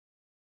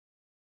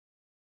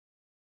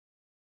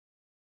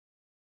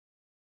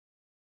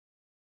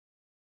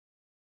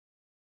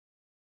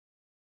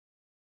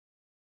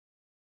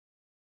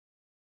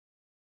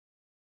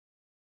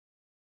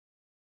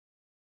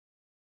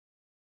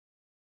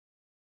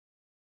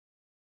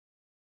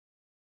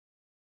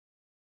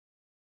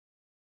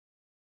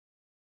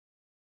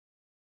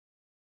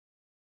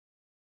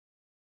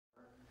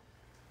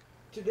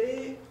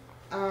today,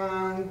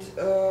 and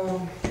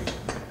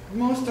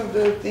most of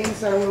the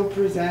things I will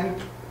present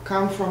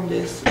come from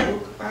this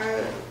book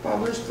I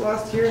published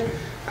last year.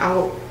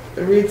 I'll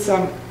read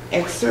some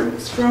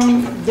excerpts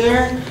from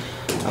there,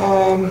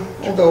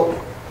 although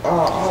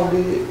I'll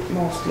be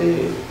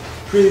mostly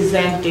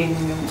presenting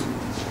in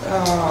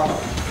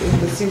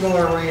the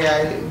similar way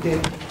I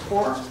did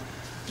before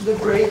the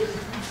break.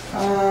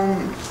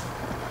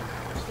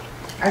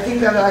 I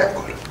think that I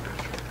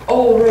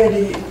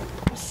already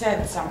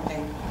said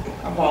something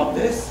about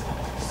this,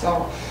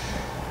 so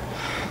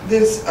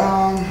this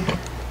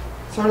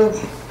sort of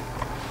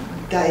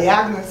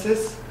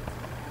diagnosis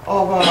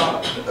of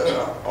a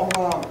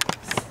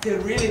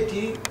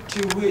sterility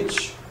to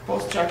which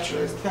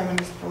post-structuralist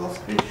feminist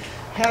philosophy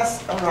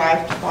has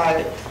arrived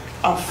by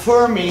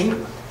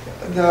affirming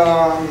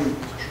the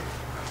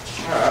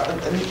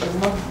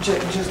not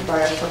just by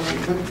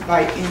affirming, but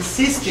by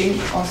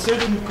insisting on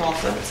certain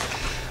concepts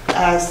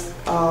as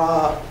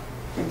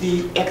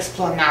the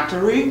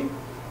explanatory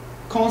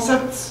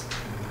concepts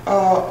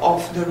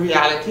of the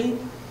reality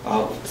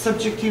of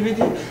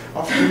subjectivity,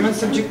 of human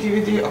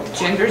subjectivity, of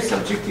gender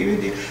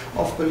subjectivity,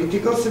 of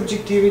political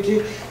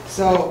subjectivity.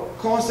 So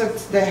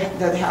concepts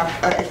that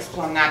have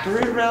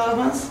explanatory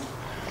relevance,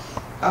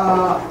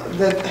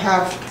 that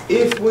have,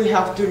 if we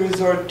have to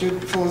resort to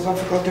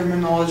philosophical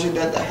terminology,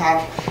 that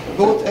have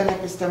both an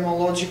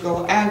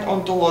epistemological and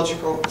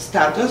ontological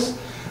status,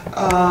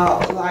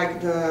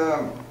 like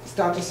the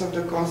status of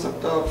the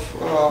concept of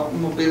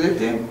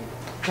mobility,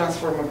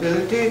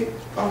 transformability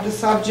of the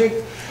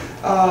subject,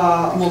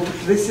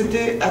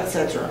 multiplicity,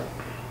 etc.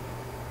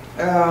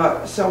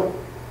 So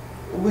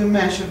we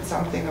mentioned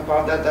something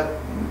about that, that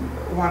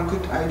one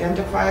could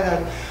identify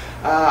that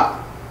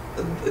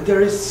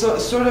there is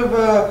sort of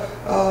a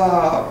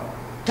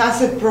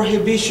tacit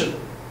prohibition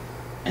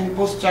in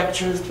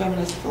post-structuralist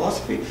feminist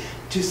philosophy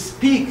to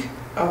speak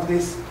of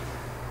these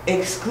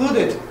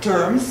excluded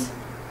terms,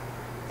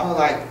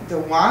 like the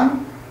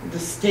one, the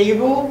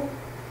stable,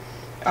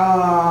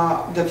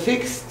 the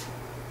fixed,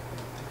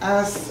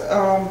 as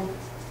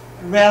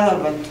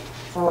relevant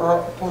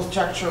for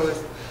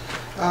post-structuralist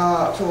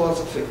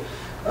philosophy,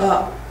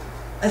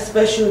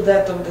 especially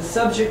that of the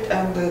subject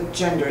and the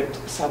gendered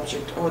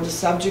subject, or the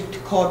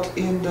subject caught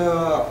in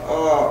the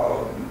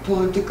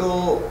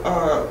political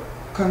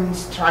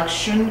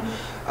construction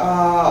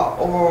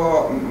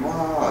or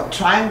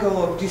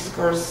triangle of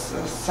discourse,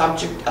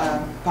 subject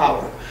and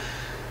power.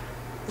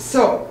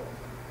 So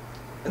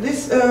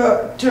these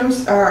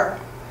terms are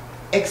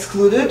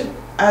excluded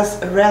as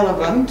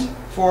relevant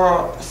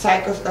for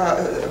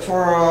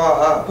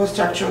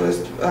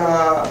post-structuralist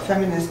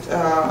feminist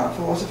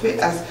philosophy,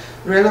 as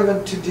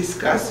relevant to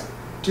discuss,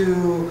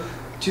 to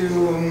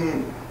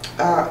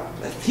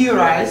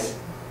theorize,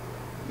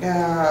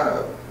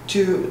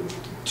 to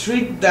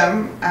treat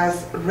them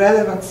as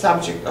relevant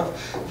subject of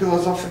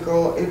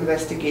philosophical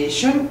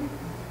investigation,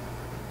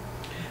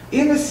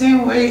 in the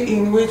same way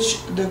in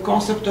which the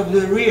concept of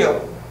the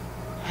real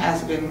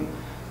has been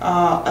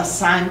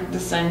assigned the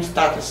same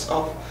status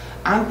of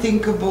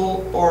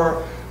unthinkable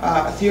or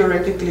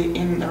theoretically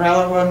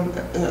irrelevant,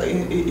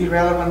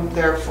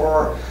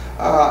 therefore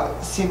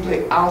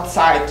simply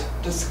outside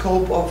the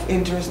scope of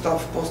interest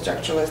of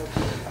post-structuralist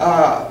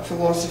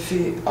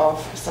philosophy of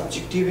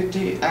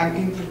subjectivity, and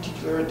in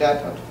particular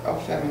that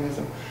of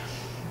feminism.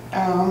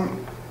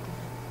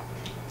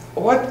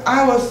 What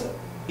I was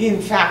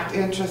in fact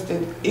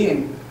interested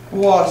in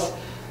was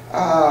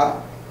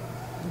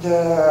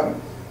the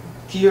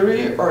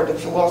theory or the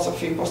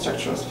philosophy,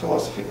 post-structuralist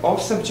philosophy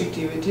of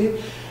subjectivity,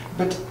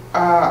 but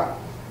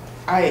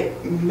I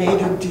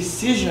made a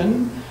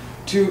decision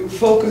to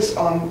focus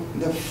on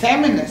the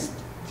feminist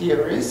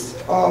theories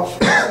of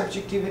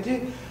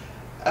subjectivity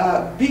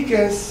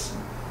because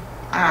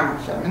I'm a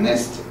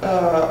feminist,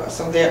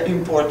 so they're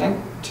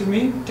important to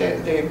me,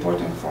 they're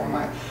important for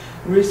my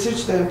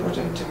research, they're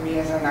important to me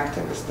as an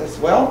activist as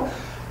well,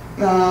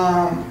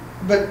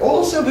 but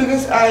also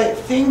because I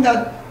think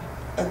that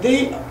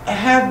they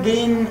have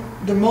been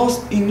the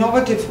most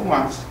innovative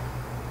ones,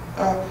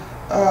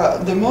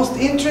 the most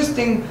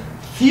interesting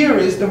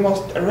theories, the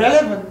most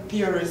relevant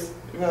theories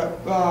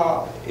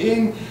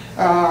in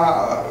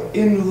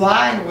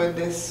line with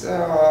this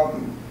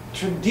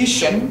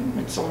tradition,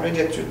 it's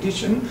already a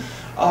tradition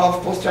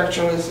of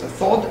post-structuralist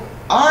thought,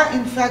 are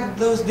in fact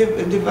those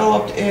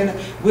developed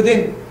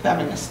within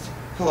feminist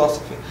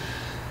philosophy.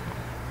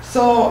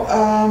 So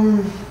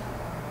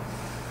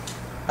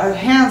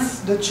hence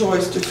the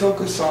choice to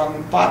focus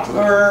on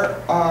Butler,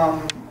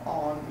 on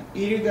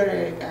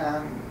Irigare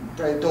and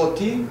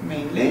Braidotti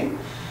mainly.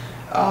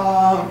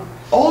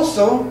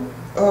 Also,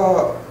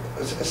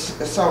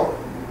 so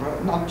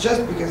not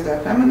just because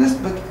they're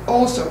feminist, but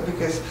also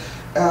because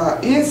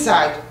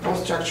inside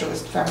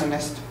post-structuralist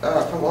feminist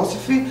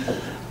philosophy,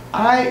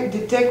 I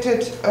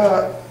detected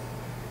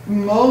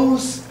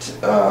most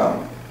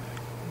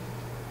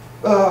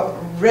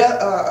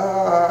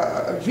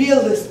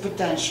realist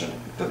potential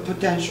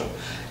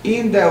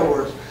in their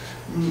work,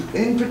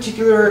 in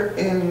particular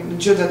in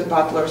Judith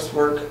Butler's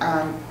work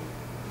and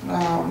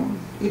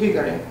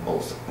illegally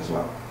also as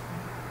well.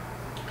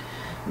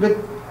 But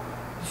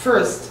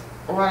first,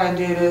 what I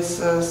did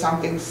is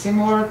something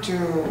similar to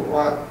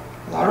what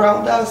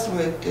Laurel does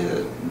with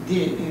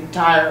the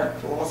entire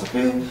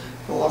philosophy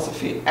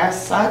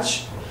as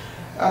such,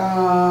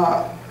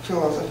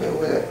 philosophy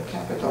with a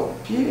capital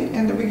P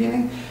in the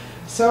beginning.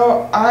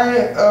 So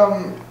I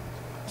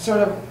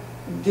sort of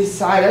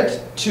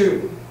decided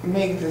to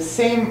make the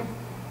same,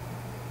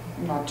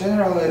 not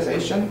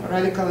generalization,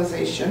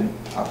 radicalization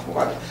of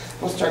what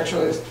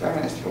post-structuralist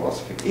feminist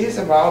philosophy is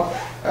about,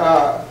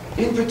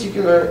 in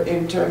particular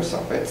in terms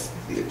of its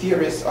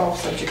theories of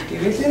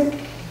subjectivity,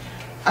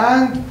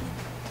 and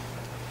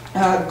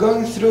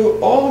going through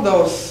all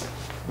those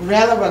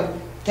relevant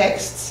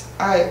texts,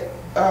 I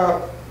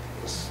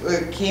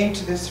came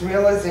to this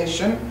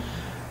realization.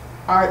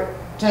 I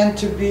tend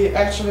to be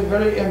actually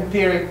very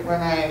empiric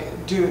when I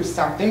do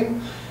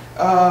something,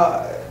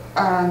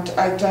 and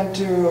I tend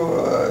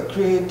to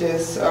create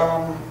this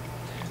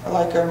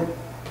like a,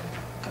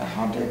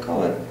 how do you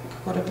call it,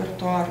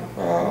 repertoire,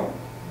 a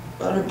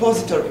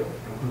repository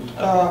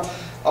of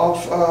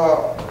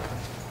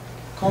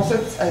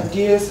concepts,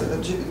 ideas,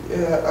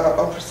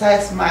 a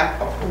precise map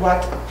of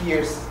what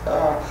appears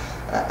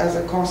as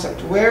a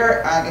concept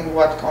where and in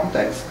what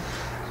context.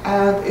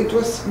 And it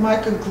was my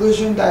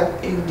conclusion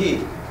that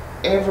indeed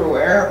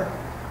everywhere,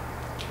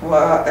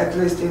 well, at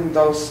least in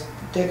those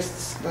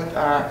texts that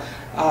are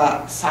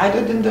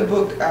cited in the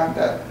book and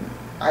that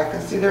I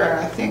consider, and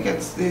I think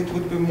it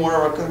would be more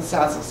of a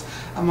consensus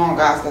among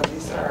us that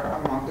these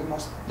are among the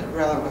most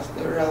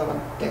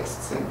relevant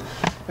texts in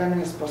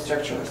feminist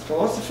post-structuralist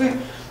philosophy.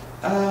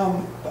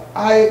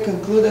 I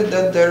concluded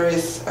that there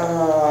is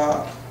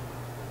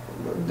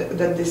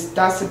that this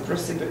tacit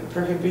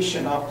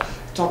prohibition of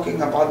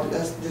talking about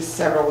these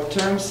several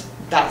terms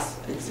does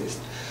exist,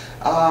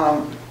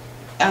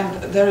 and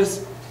there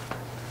is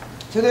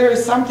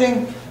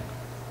something,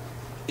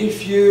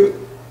 if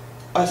you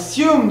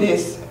assume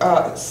this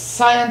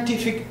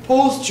scientific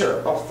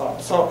posture of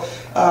thought, so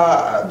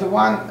the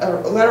one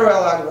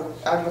Laurel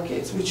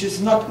advocates, which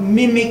is not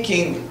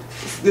mimicking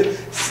the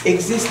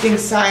existing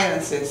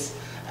sciences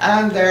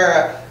and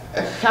their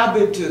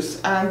habitus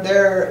and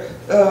their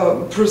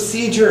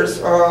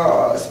procedures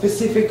or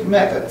specific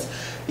methods.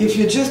 If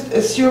you just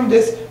assume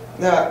this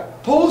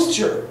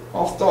posture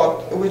of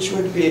thought, which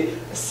would be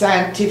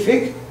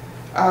scientific,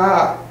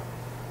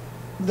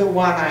 the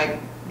one I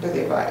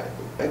believe I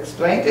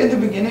explained in the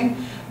beginning,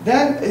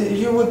 then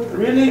you would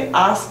really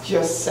ask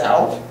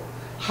yourself,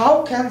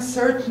 how can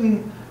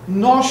certain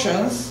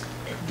notions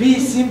be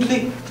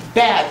simply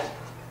bad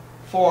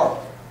for,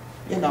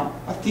 you know,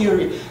 a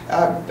theory?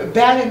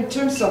 Bad in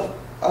terms of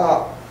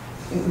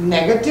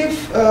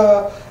negative,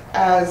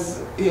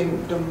 as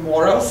in the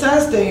moral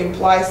sense, they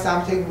imply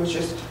something which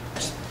is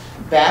just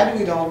bad,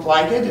 we don't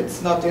like it,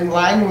 it's not in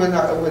line with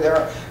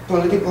our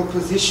political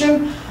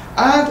position,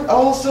 and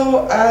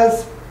also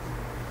as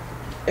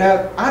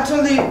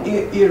utterly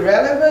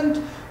irrelevant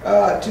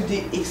to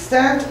the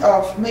extent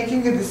of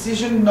making a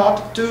decision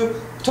not to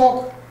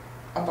talk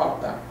about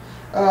them.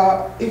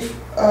 In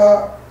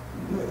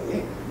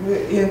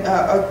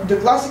the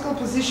classical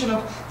position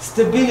of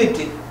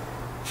stability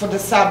for the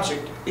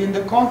subject in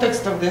the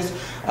context of this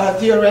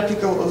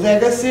theoretical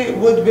legacy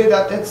would be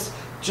that it's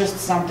just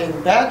something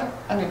bad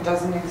and it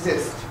doesn't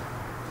exist.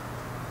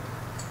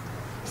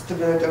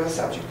 Stability of the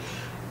subject.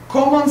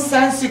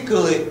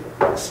 Commonsensically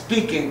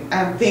speaking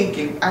and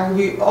thinking, and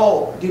we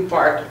all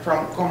depart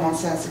from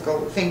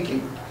commonsensical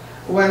thinking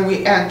when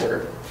we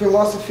enter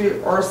philosophy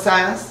or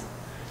science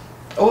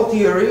or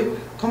theory.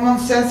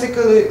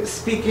 Commonsensically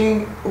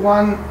speaking,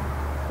 one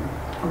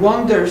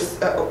wonders,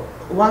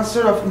 one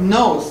sort of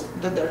knows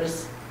that there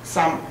is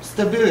some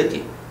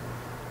stability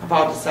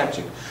about the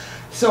subject.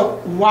 So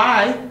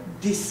why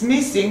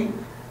dismissing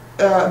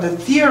the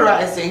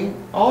theorizing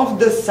of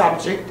the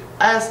subject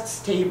as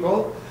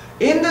stable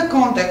in the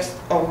context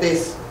of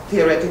this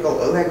theoretical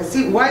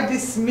legacy? Why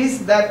dismiss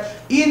that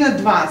in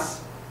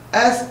advance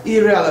as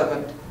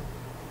irrelevant?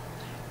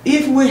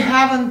 If we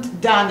haven't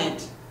done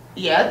it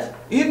yet,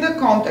 in the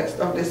context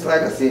of this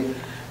legacy,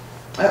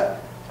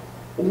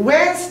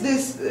 where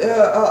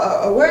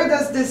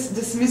does this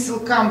dismissal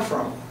come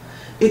from?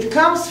 It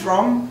comes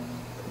from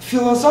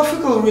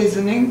philosophical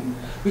reasoning,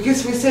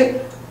 because we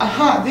say,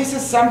 aha, this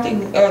is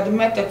something the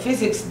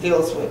metaphysics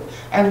deals with,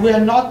 and we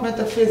are not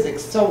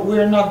metaphysics, so we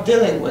are not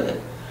dealing with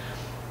it.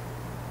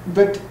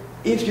 But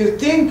if you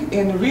think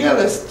in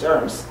realist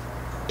terms,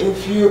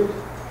 if you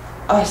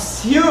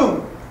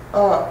assume,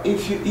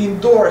 if you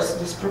endorse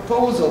this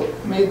proposal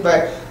made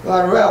by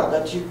Laurel,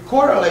 that you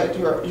correlate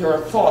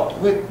your thought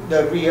with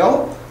the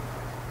real,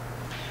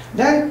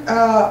 then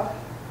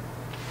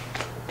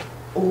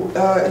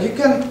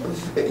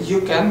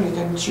you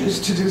can choose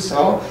to do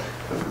so,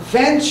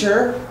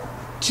 venture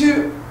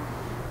to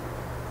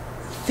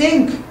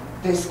think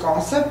these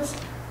concepts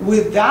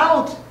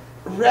without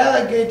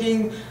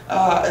relegating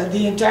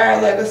the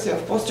entire legacy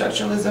of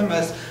post-structuralism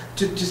as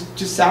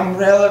to some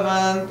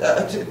relevant,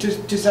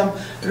 to some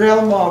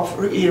realm of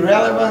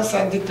irrelevance,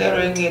 and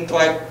declaring it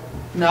like,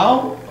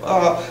 no,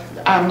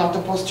 I'm not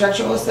a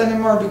post-structuralist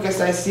anymore because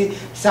I see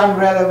some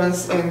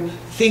relevance in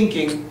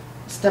thinking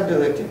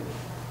stability.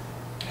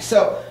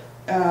 So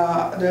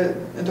the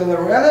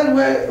Lorellian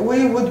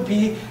way would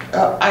be,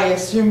 I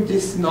assume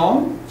this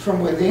norm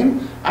from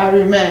within, I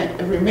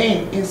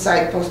remain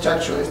inside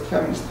post-structuralist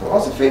feminist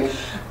philosophy,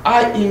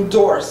 I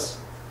endorse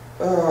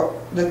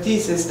the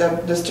thesis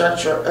that the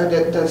structure,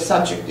 that the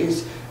subject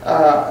is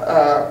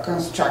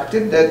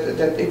constructed,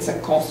 that it's a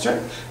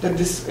construct, that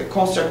this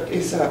construct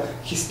is a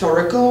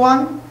historical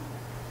one,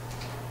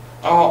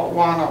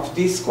 one of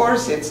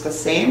discourse, it's the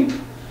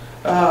same,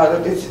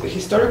 that it's a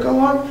historical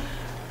one,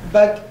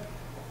 but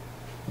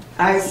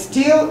I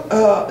still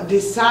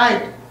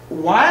decide,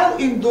 while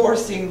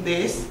endorsing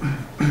this,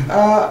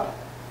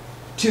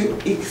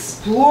 to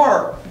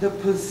explore the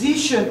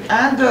position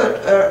and the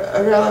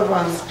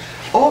relevance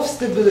of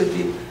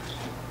stability,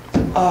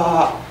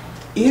 not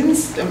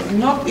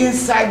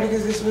inside,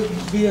 because this would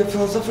be a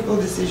philosophical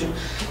decision,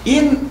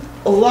 in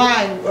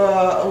line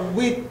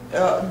with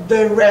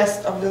the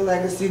rest of the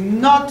legacy,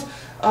 not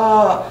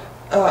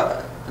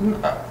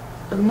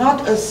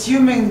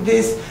assuming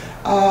this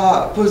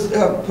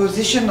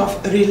position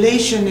of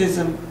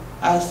relationism,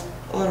 as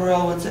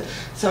Laurel would say.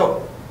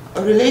 So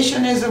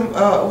relationism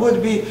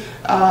would be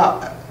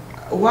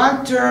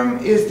one term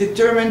is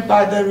determined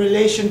by the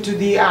relation to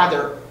the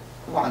other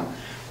one.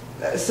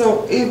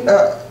 So if,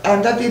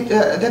 and that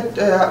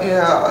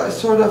it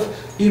sort of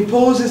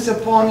imposes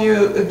upon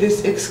you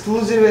this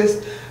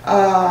exclusivist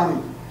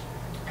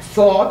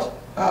thought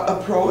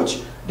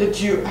approach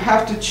that you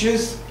have to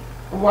choose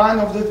one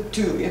of the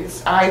two.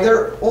 It's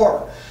either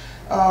or.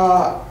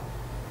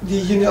 The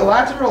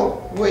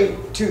unilateral way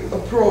to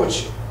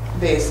approach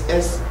this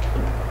as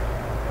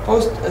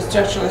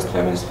post-structuralist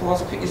feminist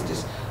philosophy is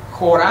this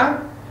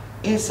hora.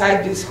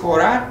 Inside this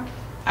hora,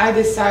 I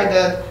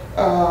decided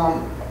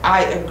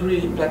I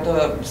agree that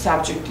the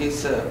subject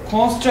is a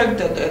construct,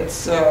 that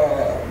it's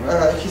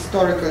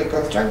historically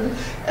constructed,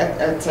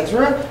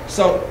 etc.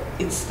 So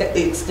it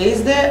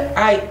stays there.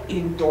 I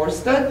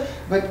endorse that,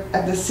 but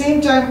at the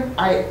same time,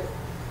 I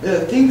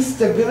think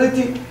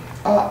stability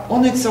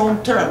on its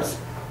own terms.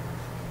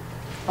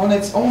 On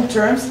its own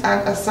terms,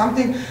 and as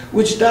something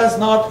which does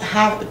not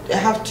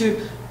have to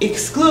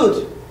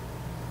exclude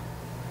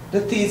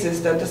the thesis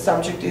that the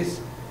subject is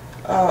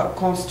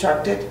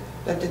constructed,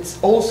 that it's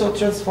also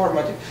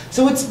transformative.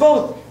 So it's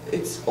both.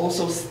 It's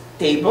also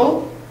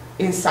stable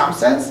in some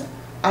sense,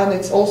 and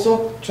it's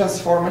also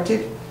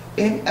transformative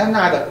in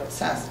another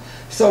sense.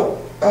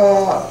 So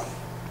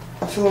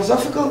a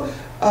philosophical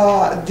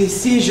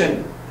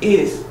decision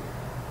is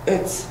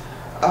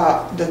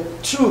the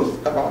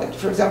truth about it.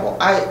 For example,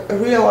 I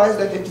realize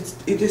that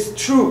it is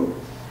true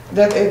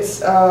that it's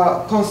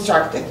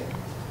constructed,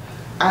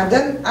 and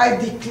then I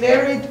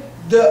declare it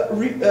the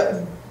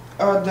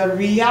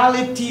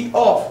reality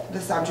of the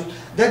subject.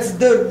 That's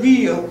the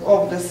real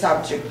of the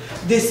subject.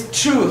 This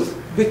truth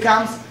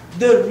becomes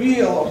the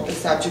real of the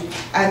subject,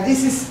 and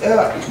this is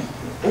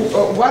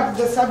what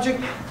the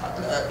subject.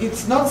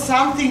 It's not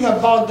something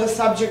about the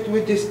subject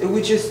which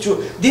is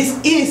true. This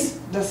is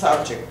the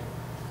subject.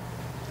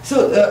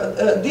 So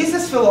this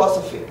is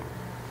philosophy.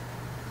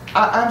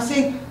 I'm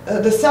saying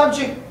the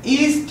subject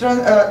is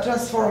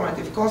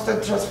transformative,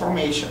 constant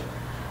transformation.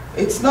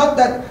 It's not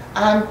that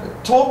I'm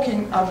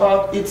talking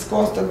about its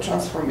constant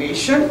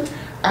transformation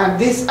and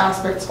these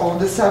aspects of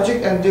the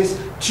subject and this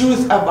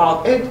truth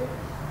about it.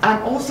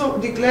 I'm also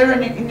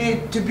declaring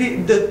it to be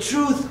the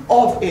truth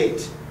of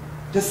it.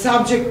 The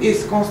subject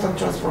is constant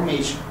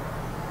transformation.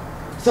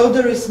 So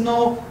there is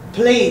no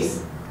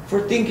place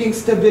for thinking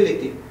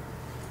stability,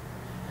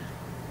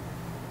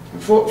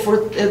 for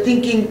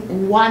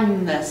thinking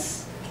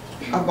oneness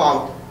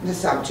about the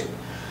subject.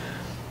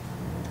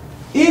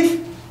 If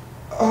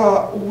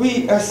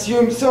we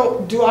assume,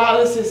 so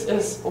dualysis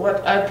is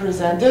what I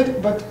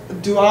presented, but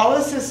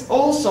dualysis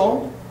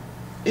also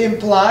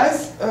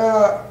implies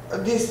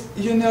this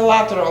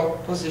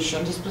unilateral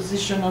position, this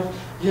position of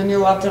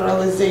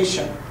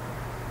unilateralization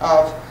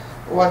of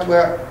what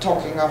we're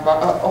talking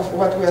about, of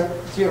what we're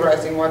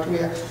theorizing, what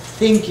we're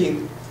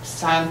thinking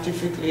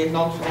scientifically,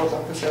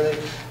 non-philosophically,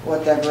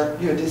 whatever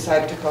you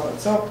decide to call it.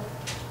 So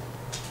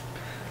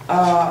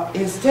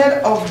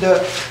instead of the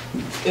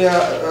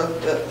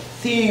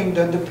theme,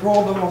 the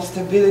problem of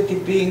stability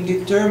being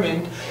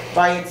determined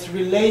by its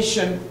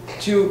relation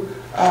to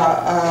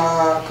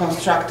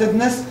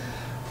constructedness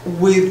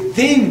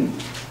within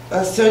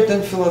a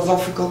certain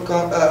philosophical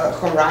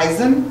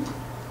horizon,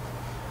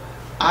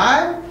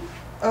 I'm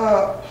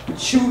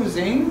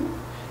choosing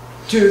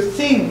to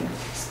think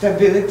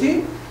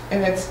stability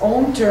in its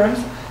own terms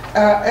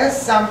as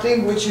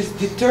something which is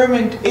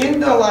determined in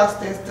the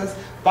last instance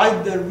by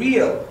the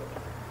real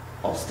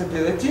of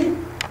stability,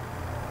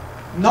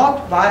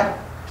 not by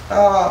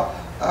the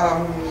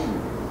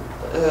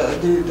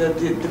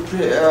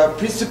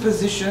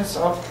presuppositions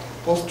of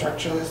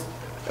post-structuralist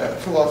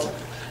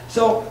philosophy.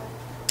 So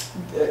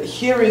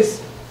here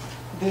is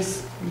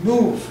this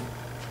move,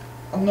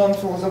 a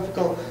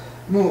non-philosophical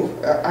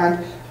move,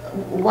 and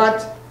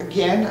what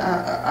again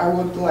I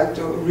would like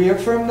to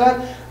reaffirm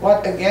that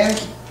what again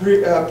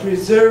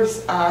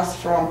preserves us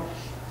from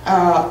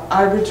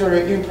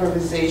arbitrary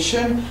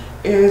improvisation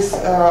is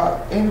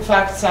in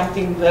fact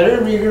something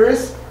very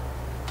rigorous.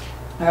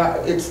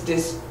 It's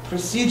this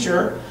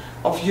procedure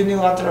of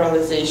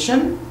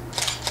unilateralization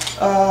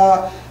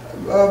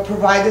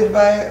provided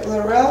by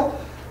Laurel,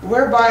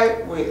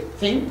 whereby we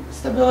think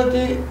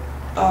stability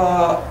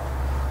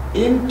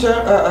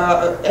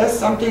as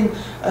something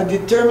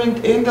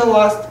determined in the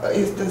last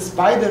instance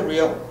by the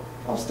real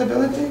of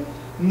stability,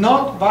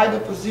 not by the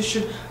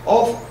position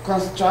of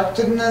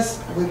constructedness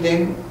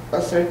within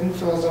a certain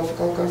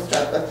philosophical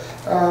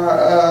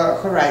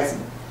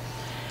horizon.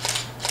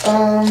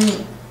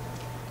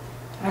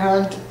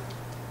 And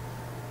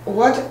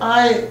what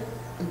I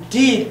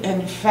did,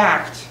 in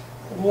fact,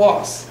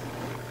 was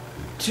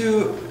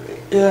to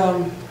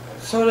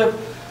sort of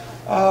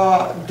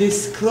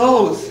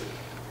disclose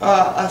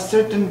a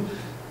certain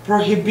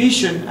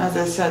prohibition, as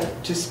I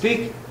said, to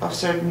speak of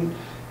certain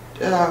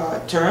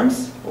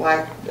terms,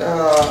 like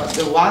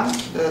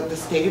the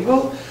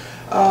stable,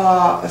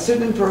 a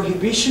certain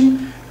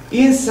prohibition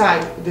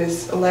inside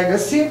this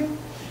legacy,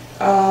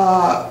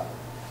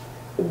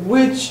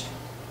 which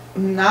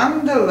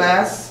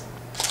nonetheless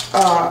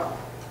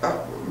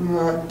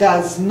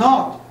does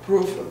not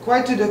prove,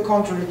 quite to the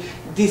contrary,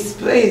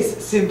 displays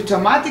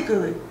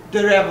symptomatically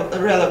the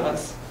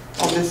relevance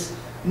of these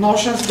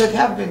notions that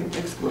have been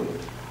excluded.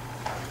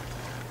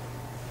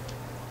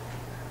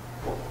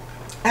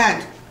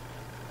 And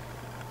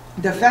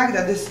the fact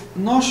that these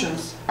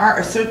notions are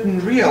a certain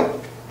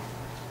real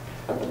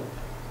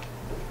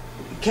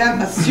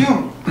can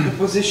assume the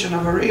position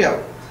of a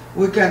real.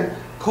 We can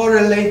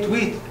correlate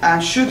with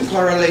and should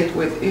correlate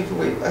with, if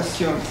we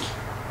assume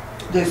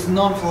this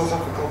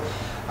non-philosophical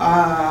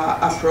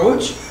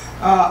approach,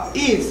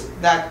 is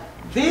that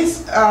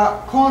these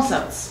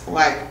concepts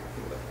like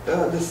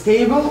the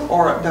stable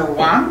or the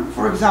one,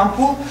 for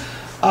example,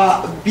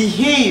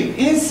 behave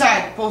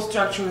inside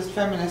post-structuralist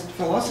feminist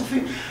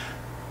philosophy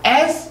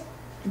as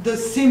the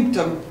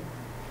symptom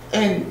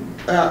in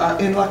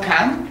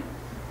Lacan,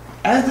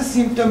 as the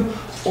symptom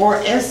or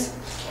as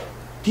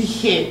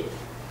tihé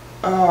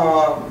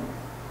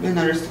in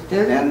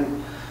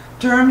Aristotelian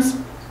terms.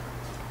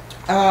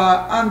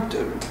 And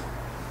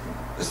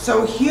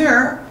so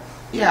here,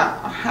 yeah,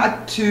 I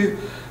had to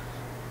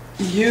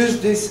use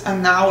this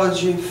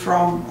analogy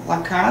from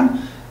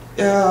Lacan.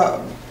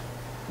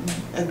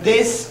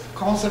 These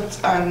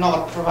concepts are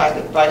not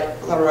provided by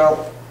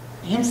Laurel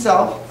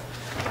himself,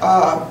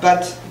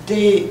 but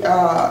they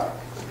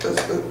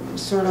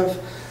sort of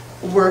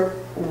work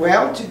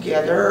well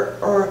together,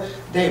 or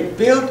they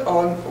build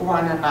on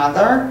one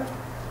another.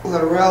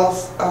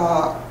 Laurel's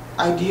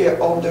idea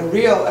of the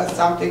real as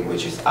something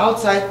which is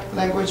outside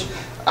language,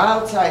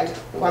 outside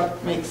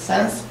what makes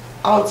sense,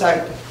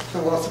 outside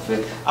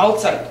philosophy,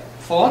 outside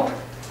thought,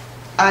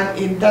 and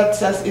in that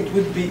sense it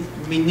would be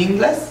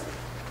meaningless.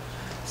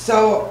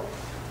 So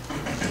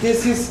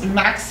this is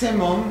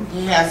maximum.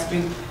 He has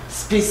been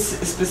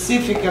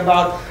specific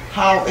about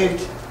how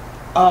it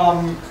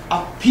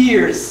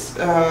appears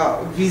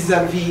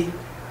vis-a-vis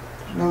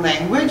the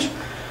language,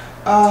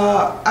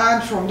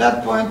 and from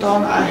that point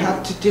on I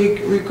had to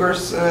take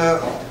recourse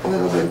a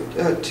little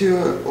bit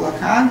to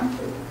Lacan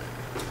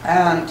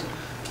and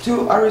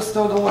to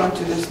Aristotle and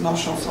to these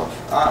notions of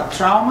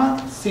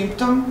trauma,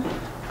 symptom,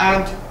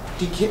 and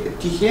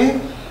tihé,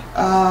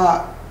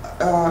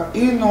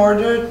 in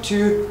order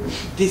to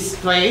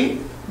display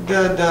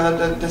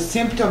the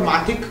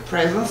symptomatic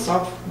presence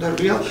of the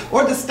real,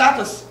 or the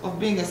status of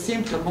being a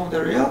symptom of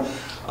the real,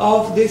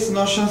 of these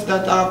notions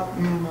that are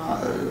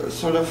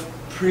sort of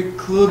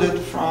precluded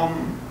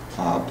from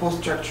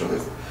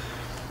post-structuralist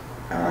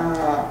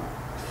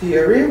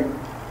theory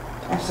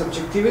of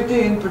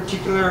subjectivity, in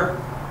particular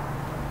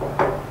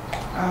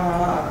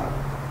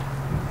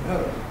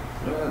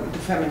the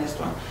feminist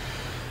one.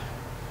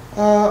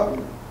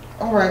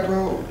 All right,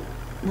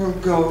 we'll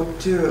go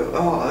to,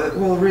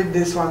 we'll read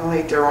this one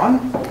later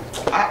on.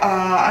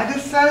 I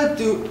decided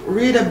to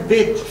read a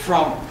bit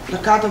from The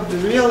Cut of the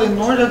Real in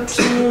order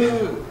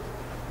to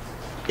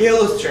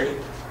illustrate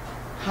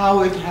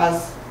how it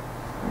has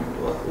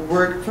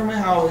worked for me,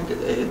 how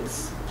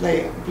it's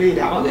played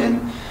out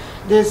in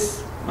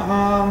this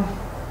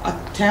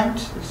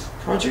attempt, this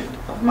project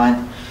of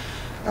mine.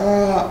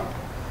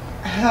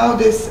 How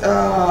this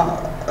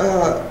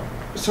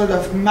sort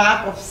of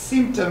map of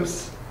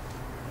symptoms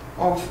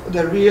of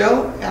the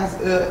real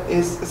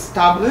is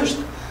established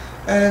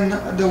in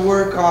the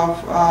work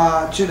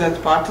of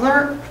Judith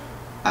Butler,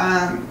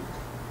 and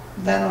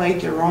then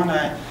later on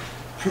I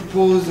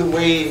propose a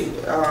way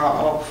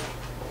of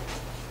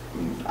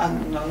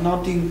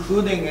not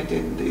including it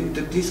in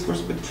the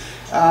discourse, but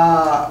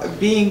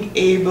being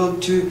able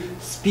to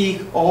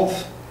speak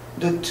of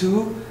the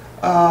two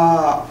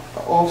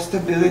of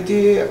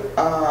stability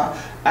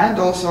and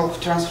also of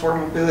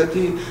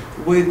transformability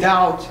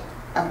without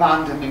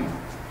abandoning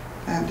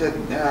and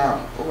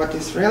what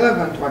is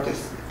relevant, what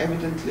is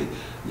evidently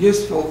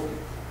useful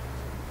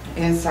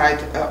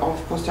inside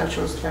of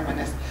post-structuralist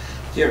feminist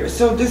theory.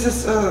 So this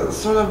is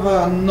sort of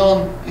a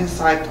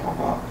non-insight of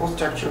a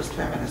post-structuralist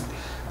feminist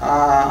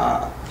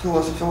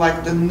philosophy,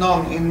 like the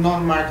non in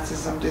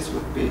non-Marxism. This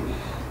would be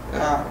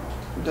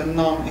the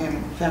non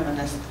in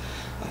feminist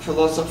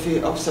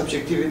philosophy of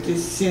subjectivity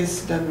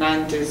since the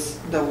 90s,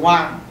 the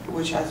one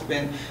which has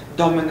been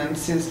dominant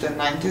since the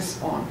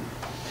 90s on.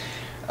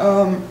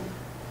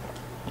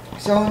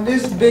 So in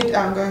this bit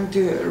I'm going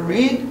to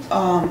read,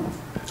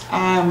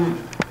 I'm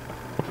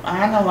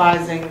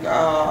analyzing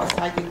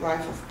psychic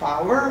life of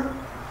power.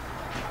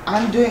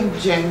 I'm doing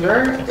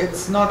gender.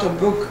 It's not a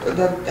book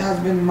that has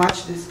been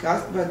much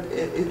discussed, but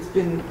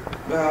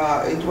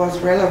it was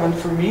relevant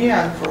for me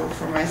and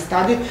for my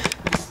study.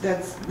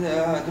 That's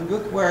the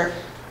book where,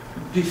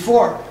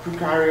 before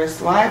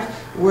Precarious Life,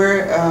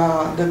 where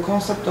the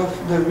concept of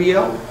the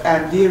real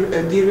and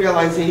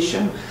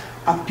derealization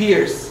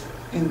appears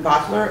in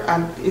Butler,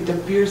 and it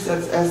appears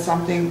as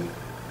something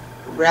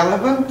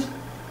relevant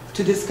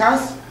to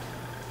discuss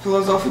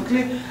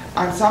philosophically,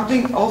 and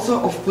something also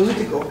of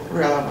political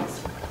relevance.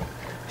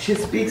 She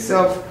speaks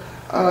of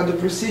the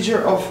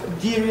procedure of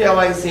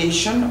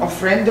derealization,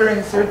 of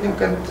rendering certain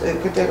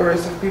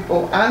categories of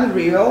people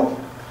unreal,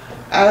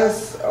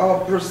 as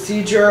a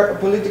procedure, a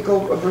political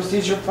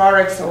procedure par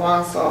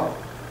excellence of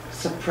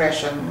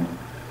suppression,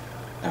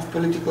 of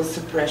political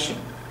suppression.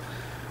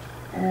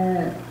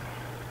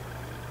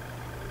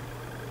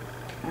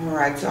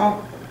 Alright,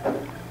 so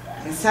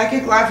in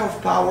Psychic Life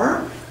of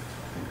Power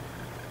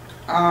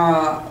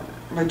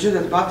by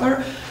Judith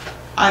Butler,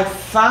 I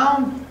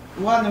found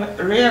one of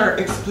the rare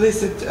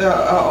explicit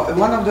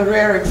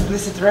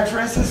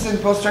references in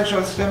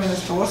post-structuralist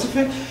feminist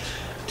philosophy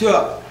to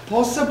a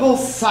possible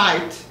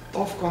site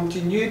of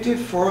continuity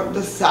for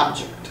the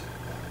subject.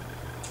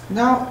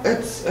 Now,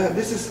 this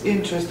is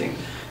interesting.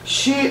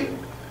 She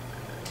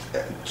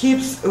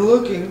keeps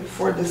looking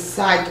for the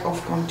site of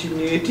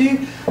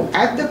continuity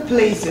at the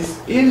places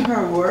in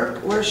her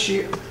work where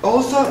she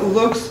also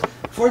looks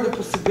for the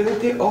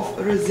possibility of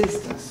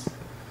resistance.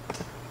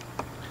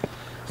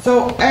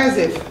 So, as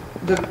if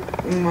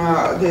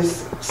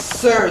this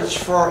search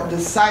for the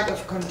site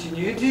of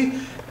continuity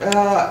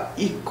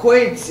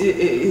equates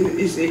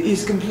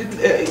is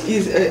completely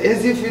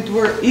as if it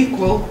were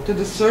equal to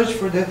the search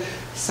for the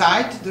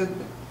site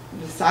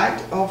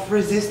of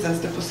resistance,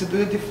 the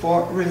possibility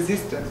for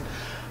resistance,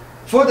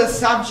 for the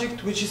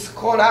subject which is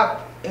caught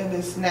up in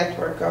this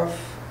network of,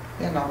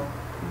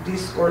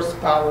 discourse,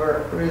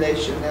 power,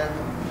 relations,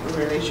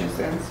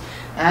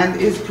 and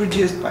is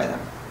produced by them.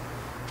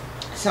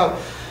 So.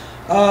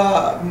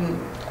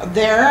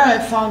 There I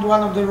found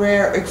one of the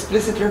rare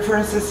explicit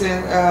references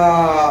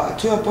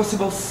to a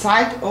possible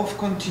site of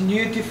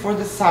continuity for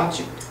the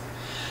subject.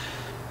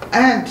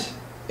 And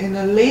in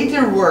a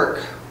later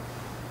work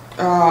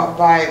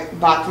by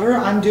Butler,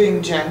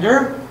 Undoing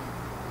Gender,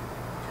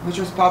 which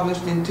was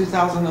published in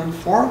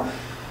 2004,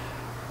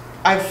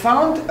 I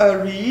found a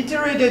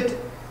reiterated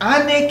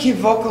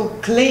unequivocal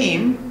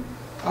claim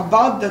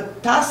about the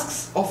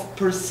tasks of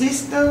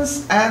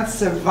persistence and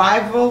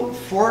survival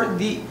for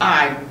the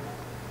I.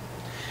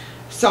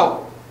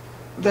 So,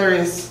 there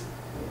is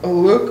a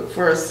look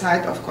for a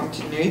site of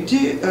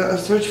continuity, a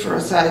search for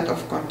a site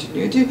of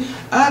continuity,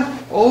 and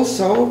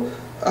also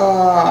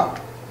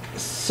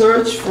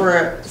search for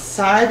a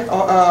site,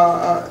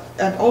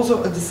 and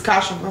also a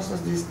discussion,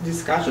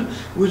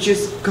 which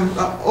is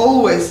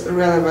always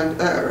relevant,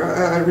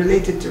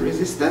 related to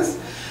resistance.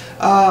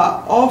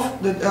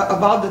 About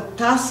the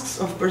tasks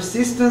of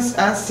persistence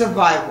and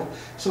survival.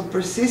 So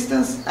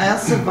persistence and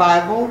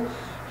survival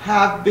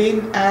have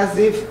been as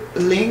if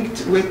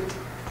linked with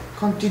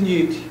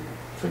continuity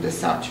for the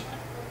subject.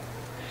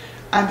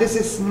 And this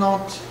is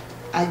not,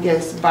 I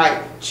guess,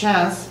 by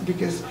chance,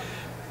 because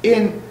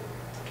in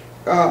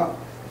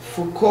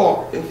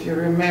Foucault, if you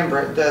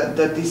remember,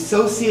 the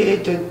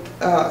dissociated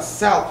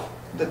self,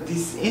 the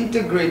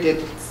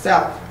disintegrated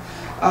self,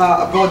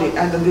 body,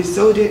 and the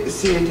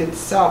dissociated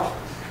self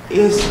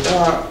is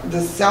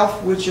the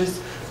self which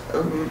is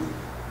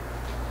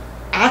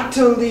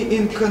utterly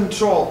in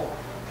control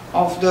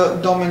of the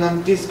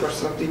dominant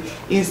discourse of the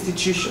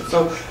institution.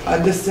 So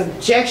the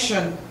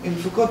subjection in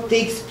Foucault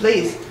takes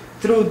place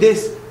through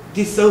this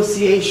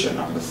dissociation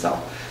of the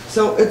self.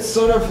 So it's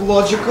sort of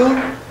logical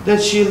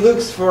that she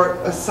looks for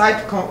a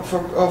site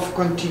of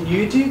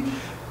continuity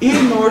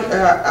in order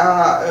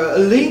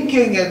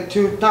linking it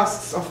to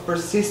tasks of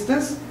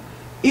persistence,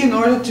 in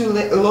order to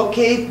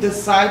locate the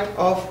site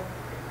of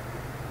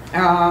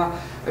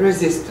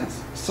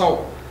resistance.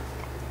 So,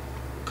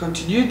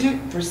 continuity,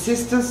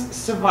 persistence,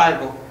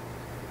 survival.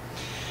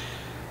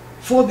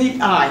 For the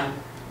I,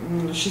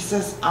 she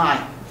says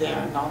I, they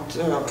are not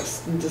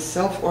the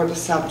self or the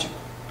subject.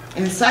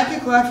 In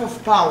Psychic Life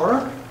of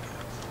Power,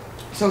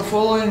 So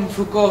following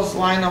Foucault's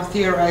line of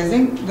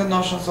theorizing the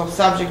notions of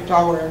subject,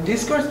 power, and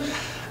discourse,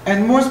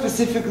 and more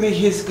specifically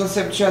his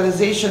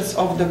conceptualizations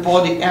of the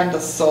body and the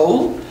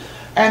soul,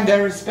 and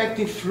their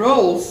respective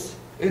roles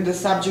in the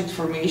subject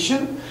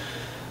formation,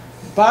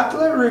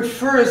 Butler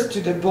refers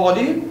to the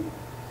body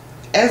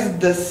as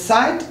the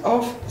site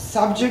of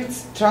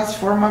subject's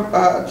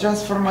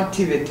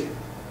transformativity.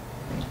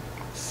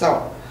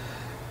 So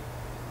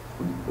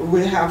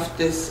we have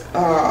this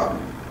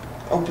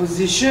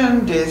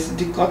opposition, this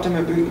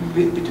dichotomy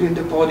between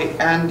the body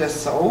and the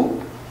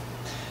soul.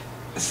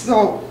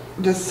 So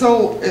the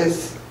soul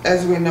is,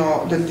 as we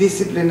know, the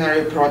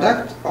disciplinary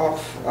product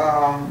of,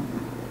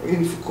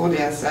 in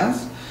Foucauldian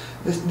sense,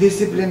 the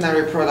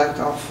disciplinary product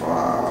of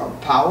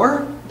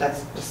power.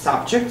 That's the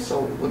subject,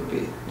 so it would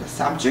be the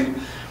subject.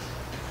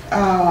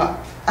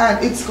 And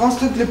it's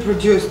constantly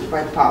produced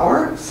by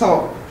power,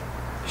 so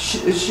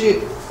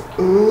she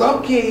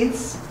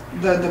locates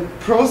the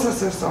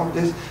processes of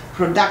this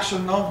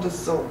production of the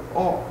soul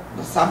or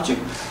the subject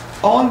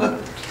on the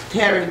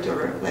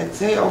territory, let's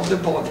say, of the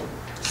body.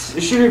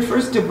 She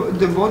refers to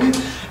the body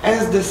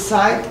as the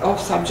site of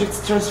subject's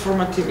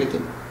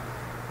transformativity.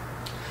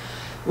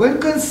 When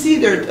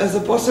considered as a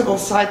possible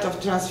site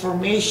of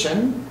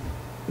transformation,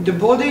 the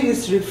body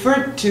is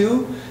referred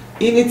to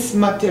in its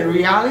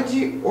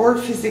materiality or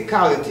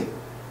physicality.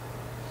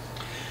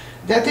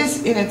 That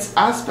is, in its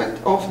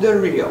aspect of the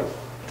real.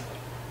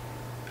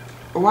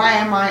 Why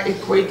am I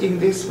equating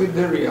this with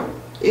the real?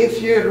 If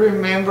you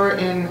remember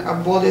in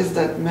Bodies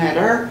That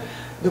Matter,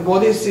 the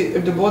body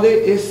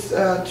is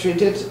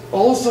treated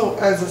also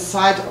as a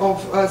site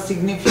of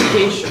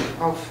signification,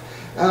 of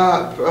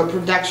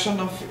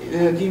production of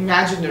the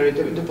imaginary.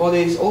 The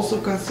body is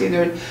also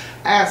considered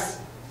as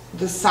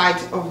the site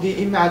of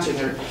the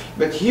imaginary.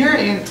 But here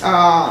in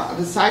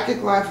the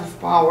Psychic Life of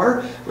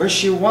Power, where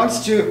she wants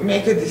to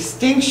make a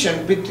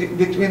distinction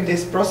between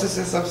these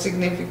processes of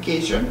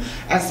signification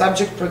and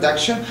subject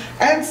production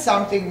and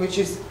something which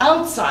is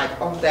outside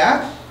of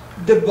that,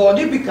 the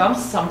body becomes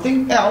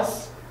something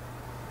else.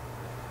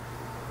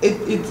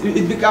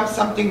 It becomes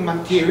something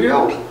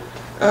material.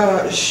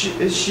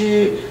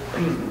 She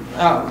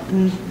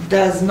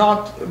does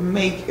not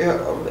make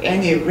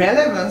any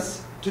relevance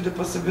to the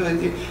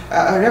possibility,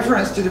 a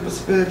reference to the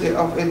possibility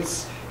of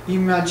its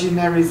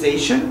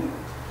imaginarization.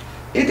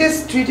 It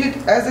is treated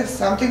as if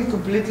something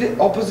completely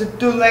opposite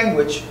to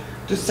language,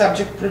 to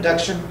subject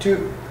production,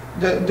 to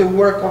the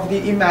work of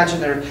the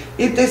imaginary.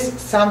 It is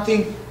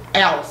something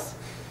else.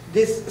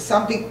 This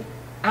something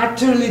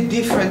utterly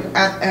different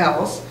and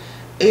else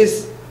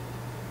is,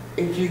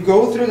 if you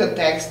go through the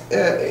text,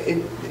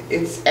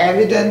 it's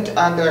evident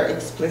under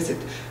explicit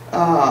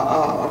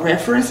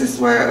references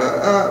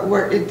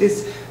where it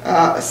is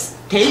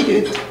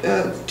stated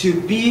to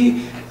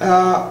be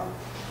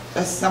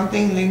as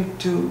something linked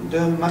to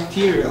the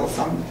material,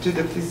 to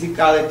the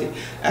physicality,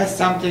 as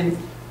something,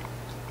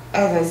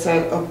 as I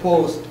said,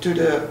 opposed to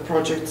the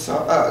projects,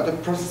 the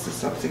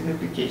processes of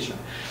signification.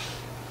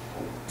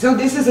 So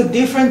this is a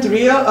different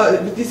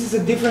this is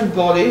a different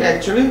body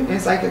actually in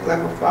Psychic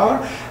Life of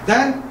Power.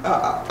 Then,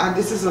 and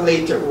this is a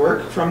later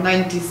work from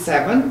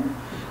 '97.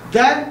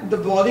 Then the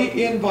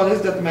body in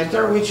Bodies That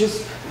Matter, which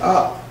is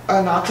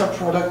another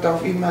product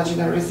of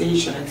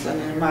imaginarization. It's an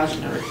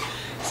imaginary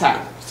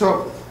side.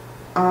 So,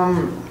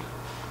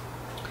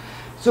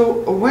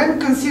 so when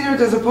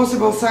considered as a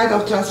possible site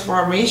of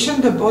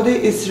transformation, the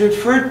body is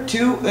referred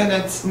to in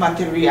its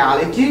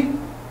materiality.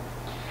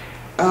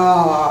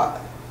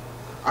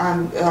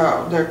 And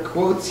there are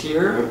quotes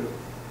here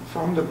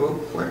from the book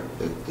where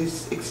it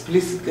is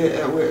explicitly,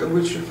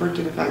 which refer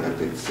to the fact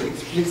that it's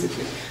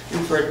explicitly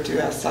referred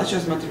to as such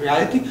as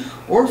materiality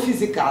or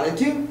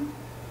physicality,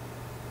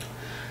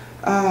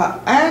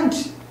 and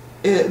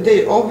and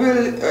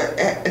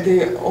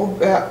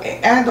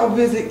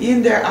obviously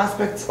in their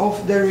aspects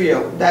of the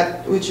real,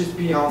 that which is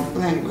beyond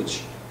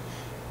language.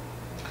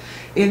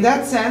 In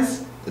that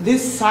sense,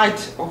 this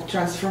site of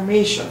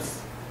transformations,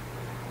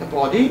 the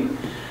body,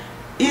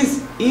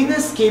 is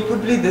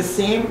inescapably the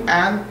same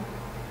and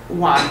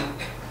one.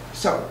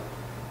 So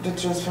the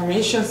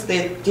transformations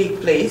that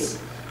take place,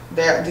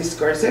 they are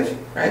discursive,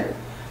 right?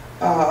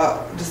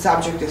 The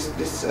subject is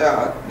this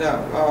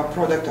the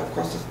product of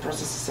constant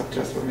processes of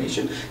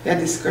transformation. They are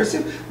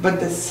discursive,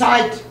 but the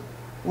site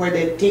where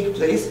they take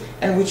place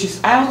and which is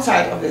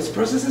outside of these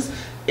processes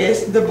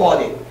is the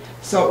body.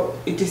 So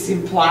it is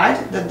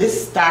implied that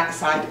this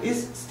site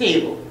is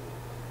stable.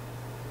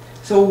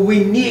 So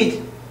we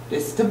need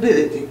this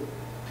stability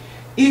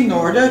in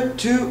order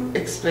to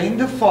explain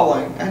the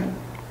following, and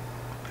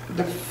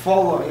the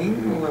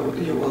following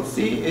you will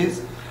see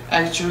is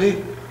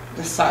actually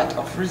the site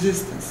of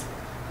resistance.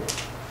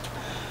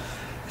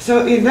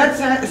 So in that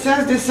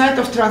sense, the site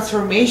of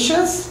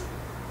transformations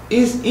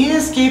is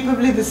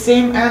inescapably the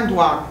same and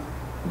one,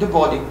 the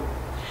body.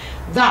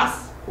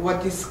 Thus,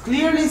 what is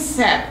clearly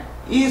said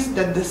is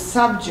that the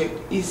subject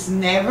is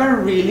never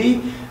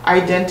really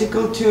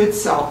identical to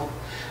itself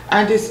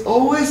and is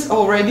always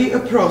already a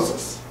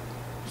process.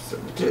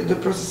 The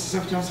processes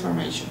of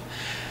transformation.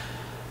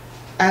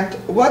 And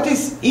what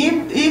is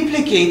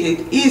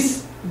implicated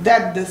is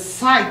that the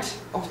site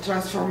of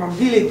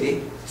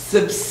transformability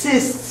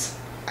subsists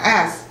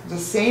as the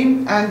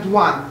same and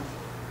one.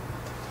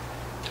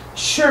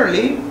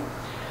 Surely,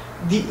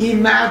 the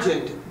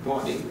imagined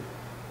body,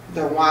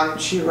 the one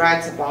she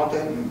writes about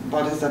in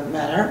Bodies That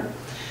Matter,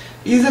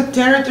 is a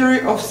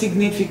territory of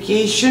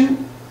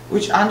signification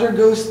which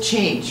undergoes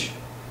change.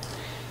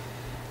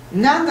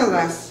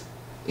 Nonetheless,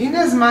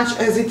 inasmuch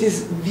as it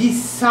is the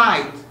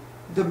site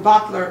that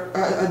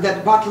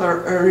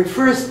Butler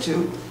refers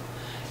to,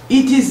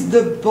 it is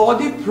the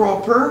body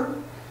proper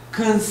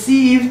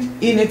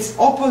conceived in its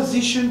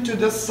opposition to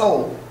the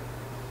soul.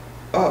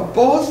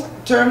 Both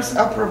terms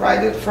are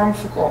provided from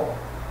Foucault.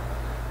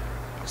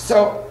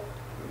 So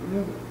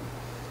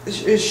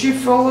she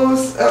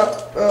follows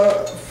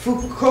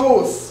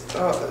Foucault's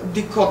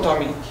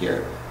dichotomy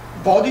here: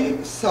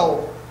 body,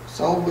 soul.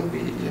 Soul would be,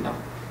 you know,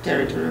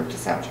 territory of the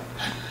subject.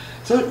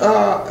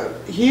 So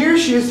here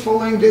she is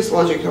following this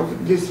logic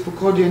of this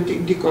Foucauldian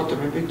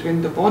dichotomy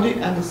between the body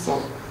and the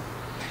soul.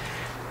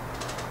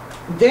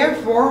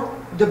 Therefore,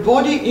 the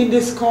body in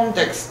this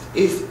context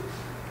is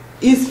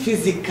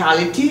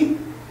physicality,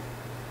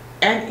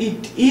 and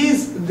it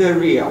is the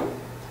real,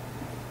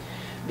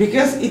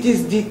 because it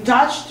is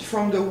detached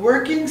from the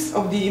workings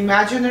of the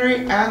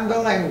imaginary and the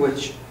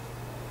language.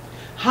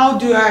 How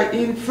do I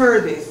infer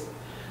this?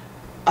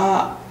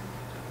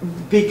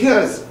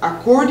 Because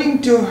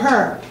according to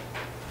her,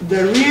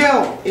 the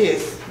real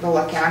is the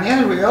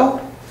Lacanian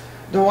real,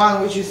 the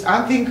one which is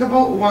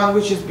unthinkable, one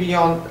which is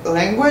beyond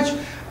language.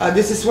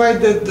 This is why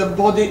the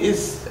body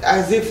is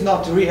as if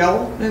not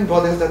real in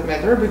Bodies That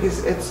Matter,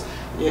 because it's,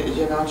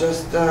 you know,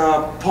 just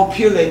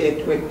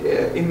populated with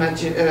the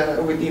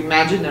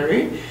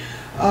imaginary.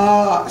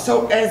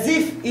 So as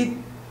if it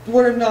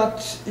were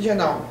not, you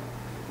know,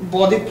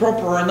 body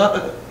proper or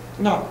not.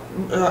 No,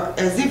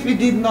 as if it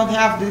did not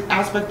have the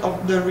aspect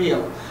of the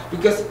real,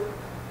 because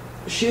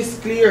she's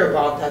clear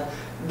about that.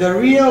 The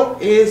real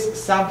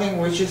is something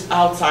which is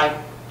outside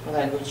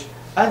language,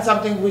 and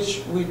something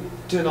which we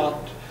do not,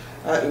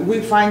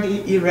 we find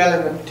it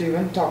irrelevant to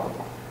even talk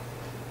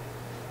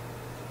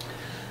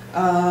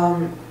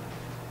about.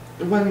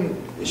 When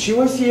she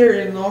was here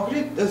in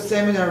Ohrid, the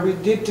seminar we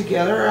did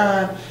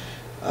together,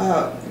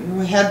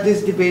 we had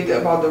this debate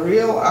about the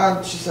real,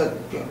 and she said,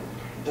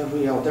 the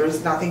real, there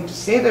is nothing to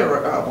say there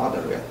about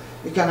the real.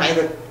 You can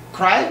either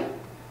cry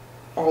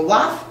or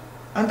laugh,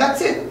 and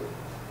that's it.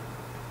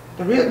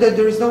 The real,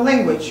 there is no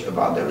language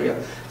about the real.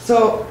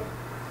 So,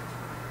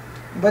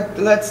 but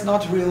let's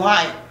not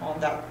rely on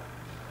that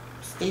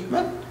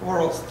statement,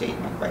 oral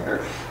statement by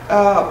her.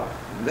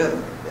 The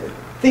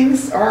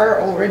things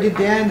are already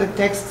there in the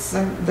texts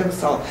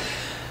themselves.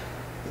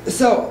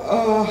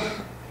 So,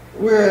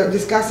 we're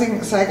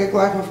discussing psychic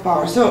life of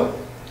power. So,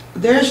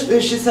 there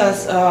she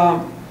says,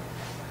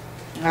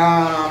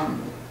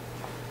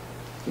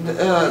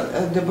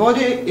 the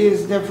body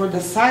is therefore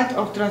the site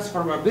of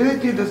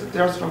transformability. The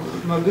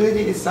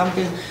transformability is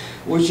something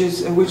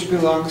which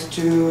belongs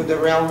to the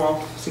realm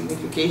of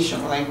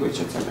signification,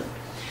 language, etc.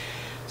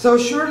 So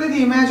surely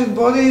the imagined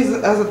body is,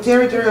 as a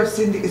territory of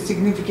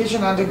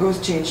signification, undergoes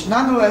change.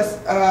 Nonetheless,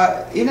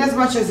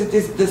 inasmuch as it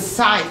is the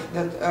site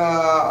that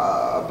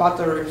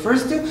Butler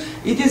refers to,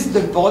 it is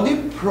the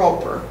body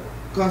proper,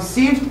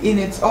 conceived in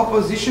its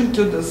opposition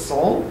to the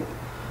soul,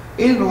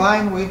 in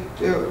line with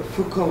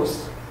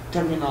Foucault's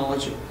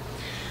terminology.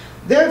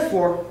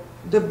 Therefore,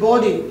 the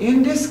body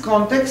in this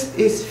context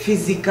is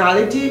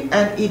physicality,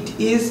 and it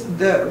is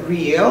the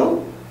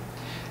real,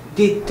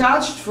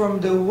 detached from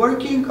the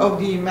working of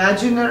the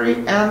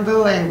imaginary and the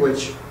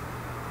language.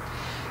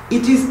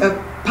 It is a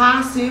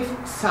passive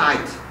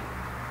site.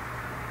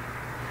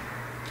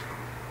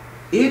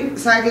 In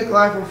Psychic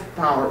Life of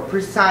Power,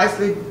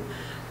 precisely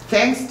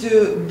thanks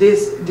to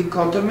this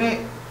dichotomy,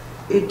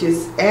 it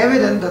is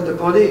evident that the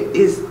body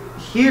is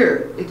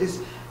here. It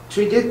is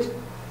treated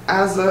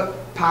as a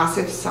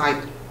passive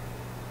site.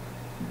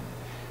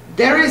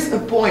 There is a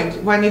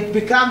point when it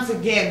becomes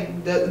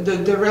again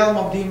the realm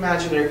of the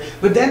imaginary,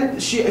 but then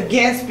she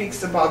again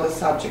speaks about the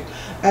subject.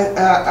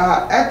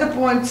 At the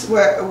points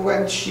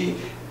when she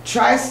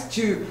tries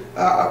to,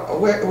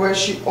 where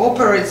she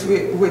operates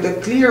with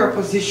a clear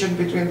opposition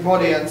between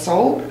body and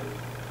soul,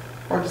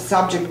 or the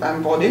subject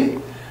and body,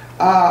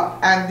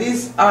 and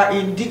these are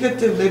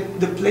indicatively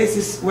the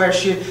places where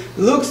she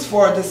looks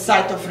for the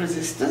site of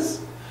resistance,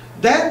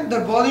 then the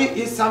body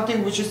is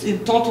something which is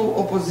in total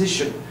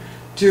opposition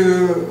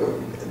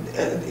to,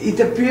 it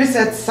appears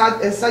as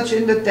such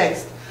in the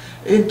text,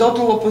 in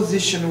total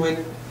opposition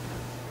with,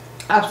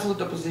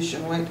 absolute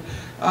opposition with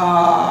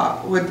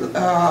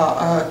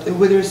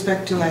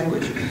respect to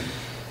language.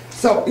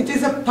 So it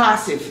is a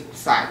passive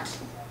site.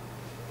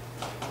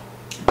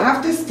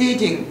 After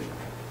stating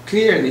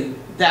clearly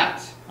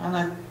that,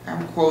 and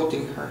I'm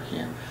quoting her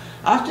here,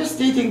 after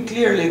stating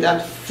clearly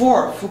that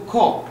for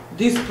Foucault,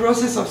 this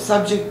process of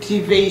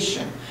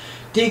subjectivation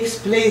takes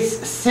place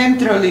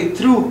centrally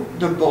through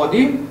the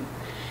body,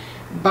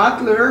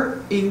 Butler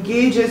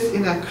engages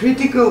in a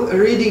critical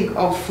reading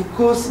of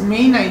Foucault's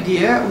main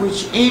idea,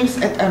 which aims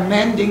at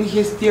amending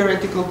his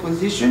theoretical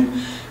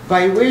position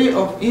by way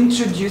of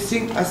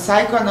introducing a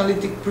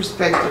psychoanalytic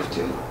perspective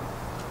to it.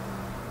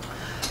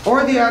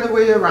 Or the other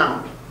way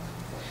around.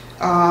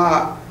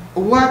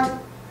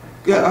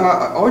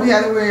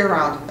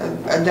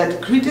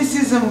 That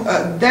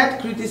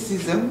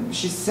criticism,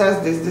 she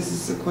says this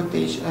is a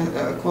quotation,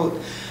 quote,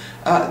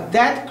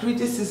 that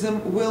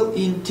criticism will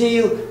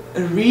entail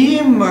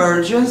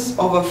re-emergence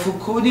of a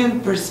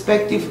Foucauldian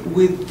perspective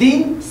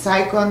within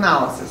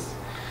psychoanalysis.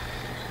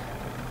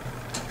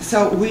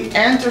 So we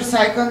enter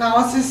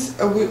psychoanalysis,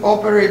 we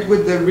operate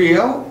with the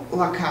real,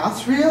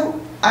 Lacan's real,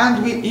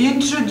 and we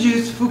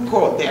introduce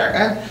Foucault there.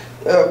 And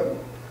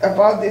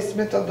about these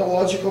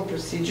methodological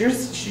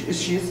procedures,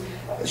 she's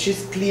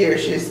clear,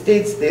 she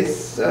states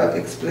this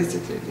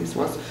explicitly. This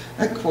was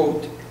a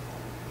quote.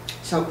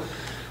 So,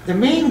 the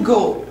main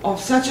goal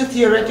of such a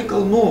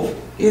theoretical move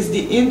is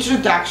the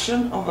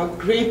introduction of a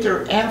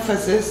greater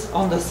emphasis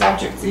on the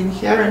subject's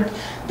inherent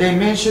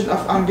dimension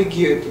of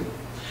ambiguity.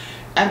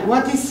 And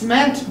what is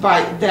meant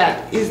by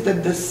that is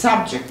that the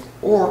subject,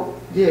 or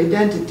the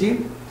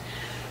identity,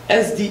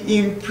 as the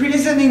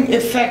imprisoning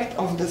effect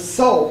of the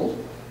soul,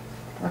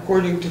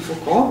 according to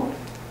Foucault,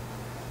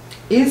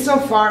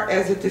 insofar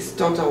as it is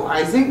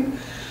totalizing,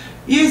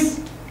 is,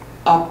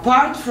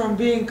 apart from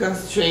being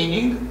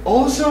constraining,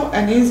 also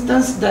an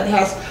instance that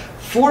has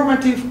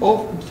formative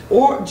or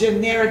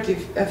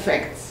generative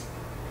effects.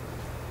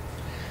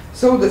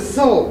 So the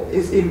soul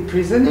is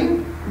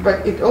imprisoning,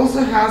 but it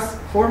also has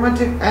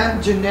formative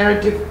and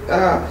generative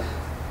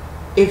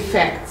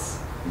effects.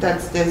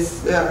 That's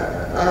this.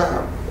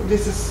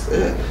 This is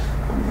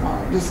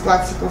this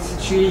classical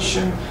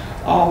situation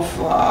of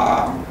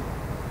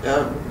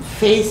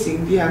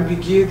facing the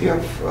ambiguity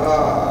of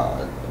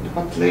the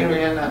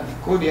Butlerian and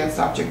Foucauldian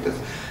subject as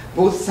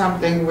both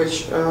something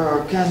which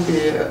can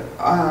be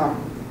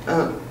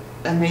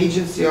an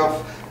agency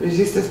of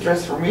resistance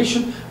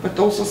transformation, but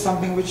also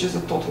something which is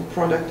a total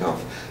product of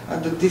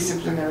the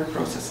disciplinary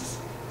processes.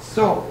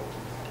 So,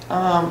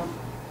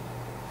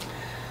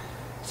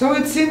 so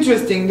it's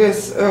interesting,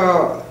 this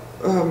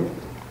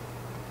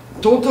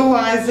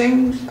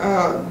totalizing,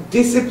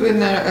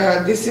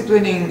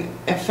 disciplining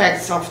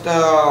effects of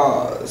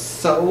the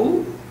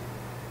soul,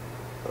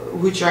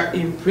 which are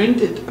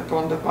imprinted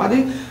upon the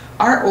body,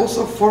 are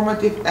also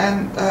formative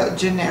and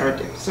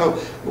generative. So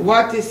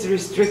what is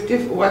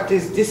restrictive, what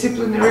is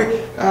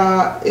disciplinary,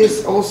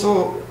 is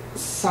also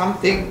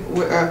something,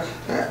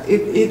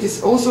 it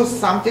is also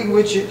something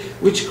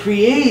which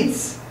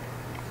creates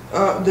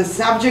the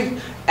subject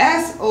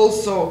as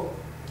also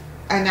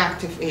an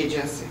active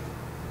agency.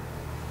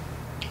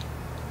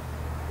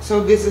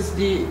 So this is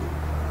the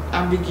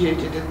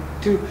ambiguity, the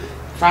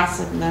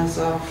two-facetedness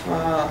of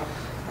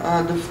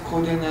the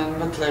Foucauldian and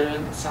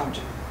Butlerian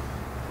subject.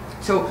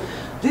 So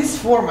these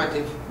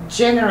formative,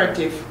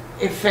 generative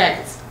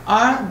effects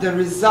are the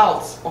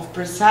results of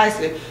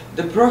precisely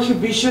the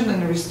prohibition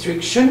and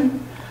restriction,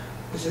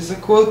 this is a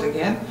quote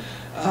again,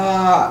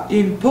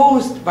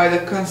 imposed by the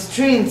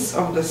constraints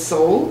of the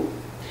soul,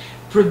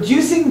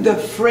 producing the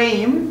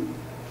frame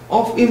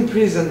of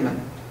imprisonment.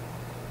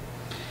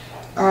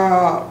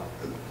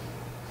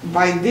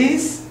 By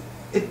this,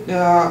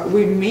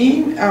 we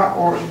mean,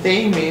 or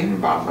they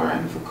mean, Butler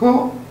and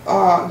Foucault,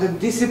 the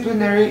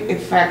disciplinary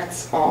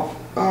effects of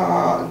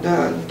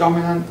the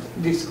dominant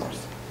discourse.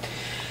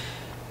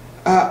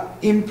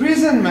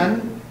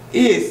 Imprisonment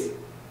is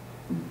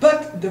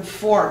but the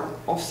form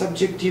of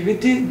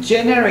subjectivity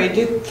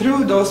generated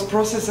through those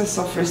processes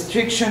of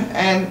restriction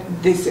and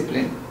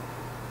discipline.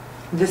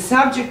 The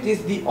subject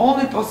is the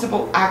only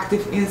possible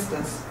active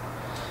instance.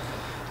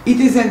 It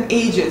is an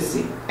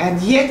agency,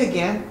 and yet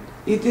again,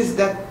 it is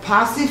that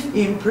passive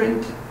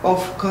imprint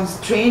of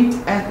constraint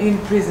and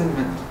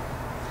imprisonment.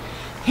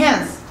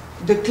 Hence,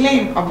 the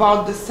claim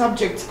about the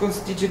subject's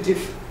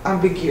constitutive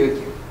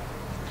ambiguity.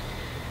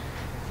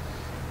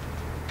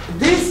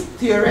 This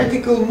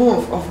theoretical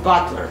move of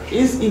Butler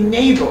is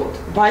enabled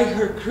by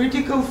her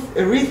critical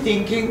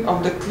rethinking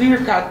of the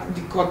clear-cut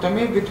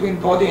dichotomy between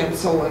body and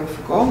soul in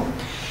Foucault,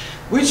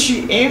 which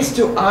she aims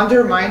to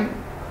undermine,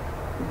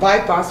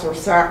 bypass or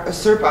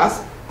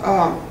surpass,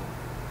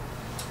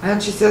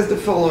 and she says the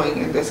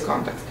following in this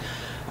context.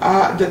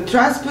 The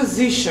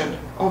transposition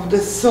of the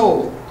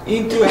soul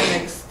into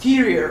an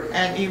exterior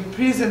and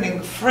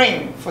imprisoning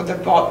frame for the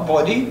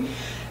body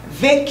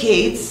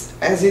vacates,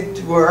 as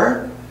it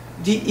were,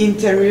 the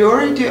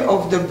interiority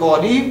of the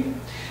body,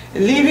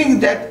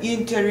 leaving that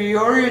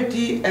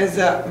interiority as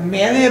a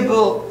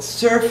malleable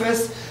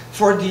surface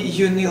for the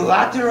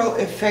unilateral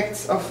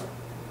effects of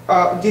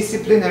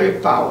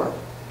disciplinary power.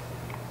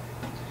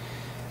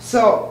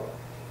 So,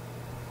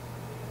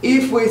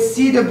 if we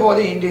see the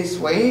body in this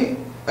way,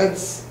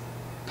 it's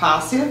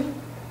passive,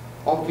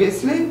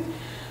 obviously,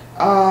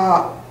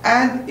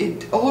 and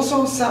it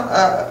also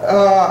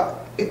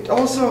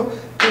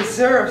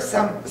preserves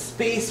some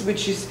space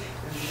which is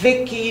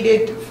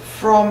vacated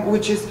from,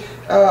 which is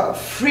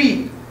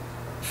free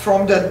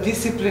from the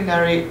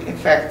disciplinary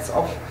effects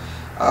of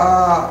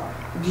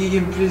the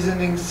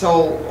imprisoning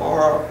soul,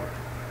 or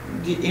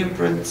the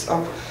imprints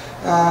of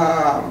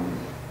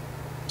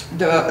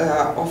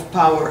of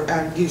power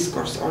and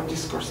discourse, or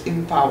discourse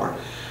in power.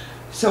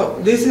 So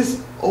this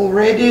is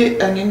already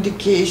an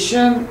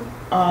indication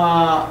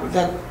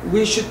that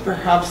we should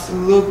perhaps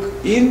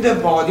look in the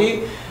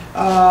body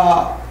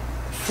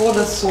for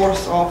the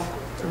source of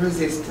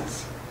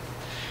resistance.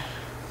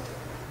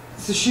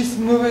 So she's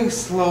moving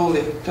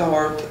slowly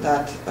toward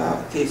that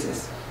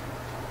thesis.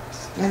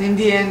 And in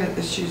the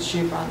end, she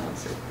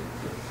abandons it.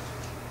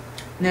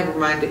 Never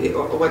mind,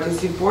 what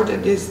is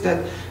important is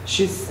that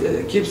she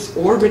keeps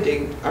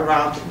orbiting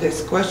around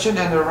this question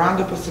and around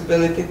the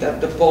possibility that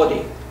the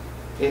body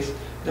is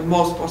the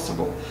most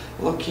possible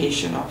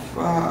location of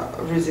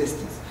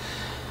resistance.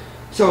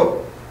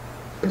 So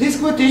this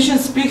quotation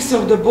speaks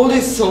of the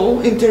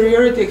body-soul,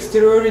 interiority,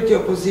 exteriority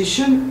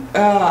opposition,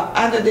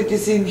 and that it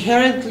is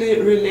inherently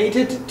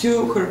related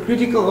to her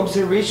critical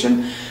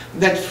observation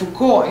that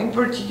Foucault, in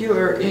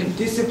particular in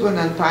Discipline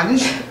and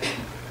Punish,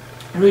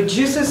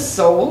 reduces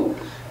soul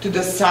to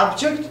the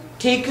subject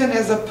taken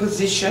as a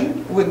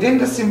position within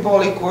the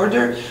symbolic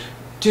order,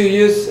 to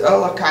use a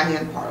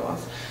Lacanian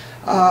parlance.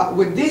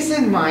 With this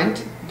in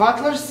mind,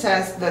 Butler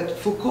says that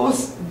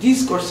Foucault's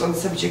discourse on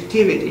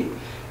subjectivity,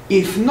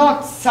 if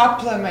not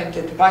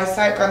supplemented by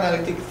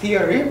psychoanalytic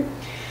theory,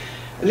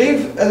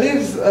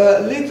 leaves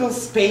little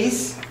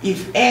space,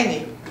 if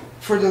any,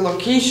 for the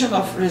location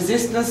of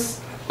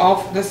resistance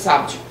of the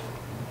subject.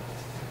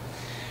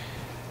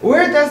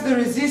 Where does the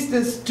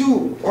resistance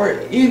to or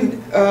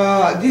in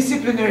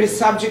disciplinary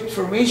subject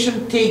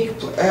formation take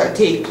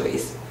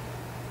place?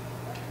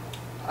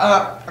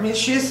 I mean,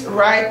 she's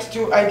right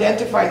to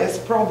identify this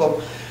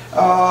problem.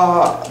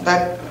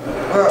 That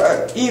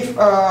if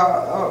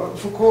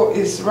Foucault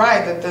is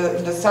right that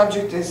the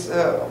subject is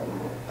a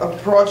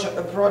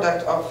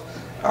product of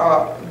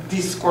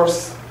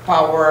discourse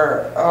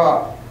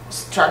power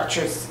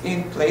structures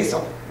in place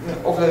of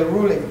the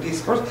ruling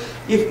discourse,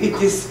 if it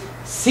is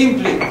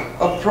simply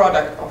a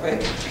product of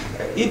it,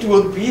 it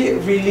would be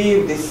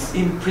really this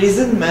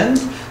imprisonment,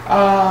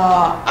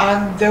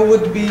 and there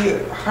would be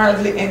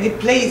hardly any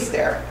place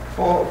there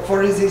for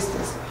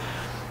resistance.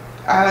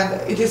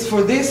 And it is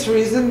for this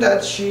reason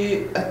that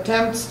she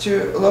attempts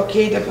to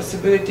locate the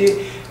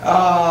possibility,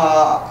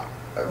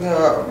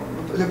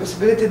 the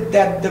possibility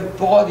that the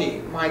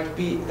body might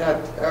be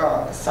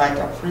that site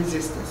of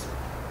resistance.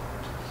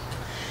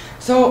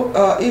 So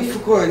if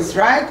Foucault is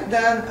right,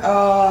 then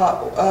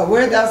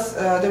where does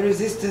the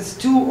resistance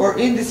to or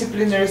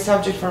indisciplinary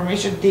subject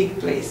formation take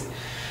place?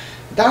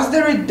 Does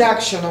the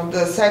reduction of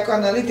the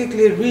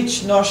psychoanalytically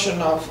rich notion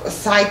of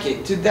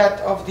psyche to that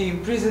of the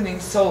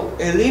imprisoning soul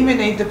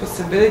eliminate the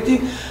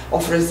possibility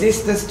of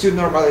resistance to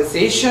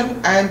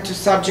normalization and to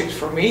subject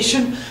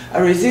formation,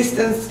 a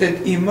resistance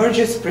that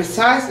emerges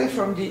precisely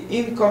from the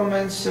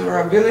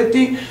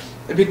incommensurability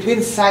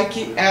between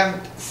psyche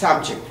and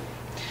subject?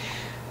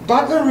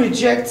 Butler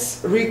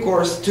rejects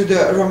recourse to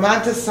the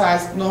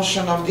romanticized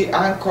notion of the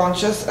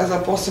unconscious as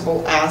a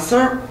possible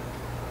answer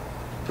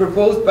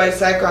proposed by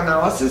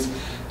psychoanalysis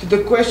to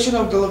the question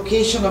of the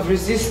location of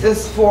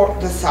resistance for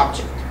the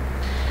subject.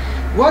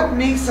 What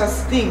makes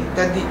us think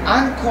that the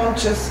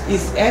unconscious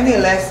is any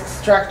less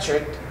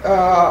structured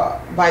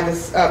by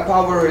the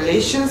power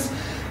relations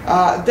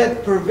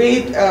that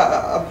pervade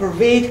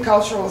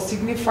cultural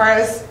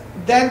signifiers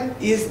than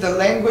is the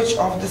language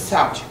of the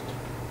subject?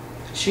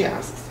 She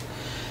asks.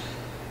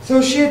 So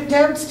she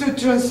attempts to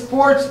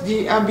transport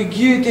the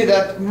ambiguity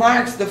that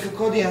marks the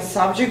Foucauldian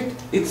subject,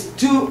 its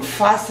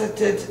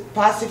two-faceted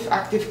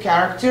passive-active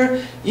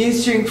character,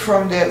 issuing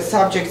from the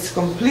subject's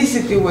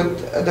complicity with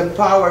the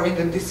power in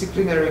the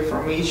disciplinary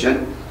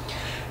formation,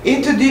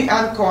 into the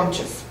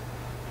unconscious.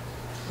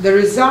 The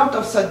result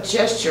of such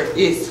gesture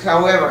is,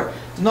 however,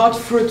 not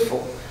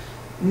fruitful.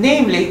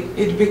 Namely,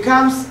 it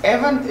becomes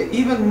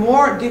even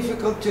more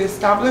difficult to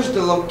establish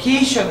the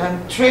location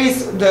and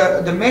trace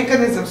the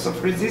mechanisms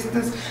of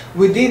resistance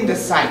within the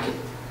psyche.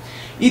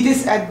 It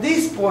is at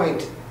this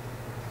point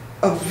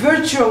a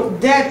virtual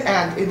dead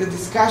end in the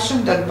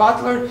discussion that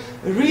Butler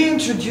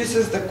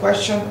reintroduces the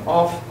question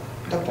of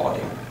the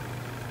body.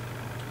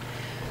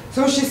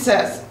 So she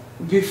says,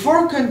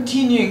 before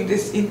continuing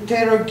this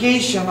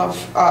interrogation of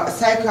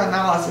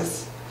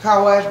psychoanalysis,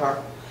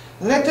 however,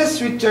 let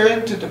us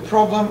return to the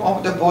problem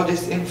of the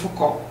bodies in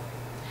Foucault.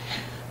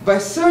 By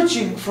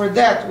searching for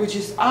that which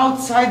is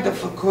outside the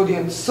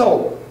Foucauldian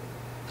soul,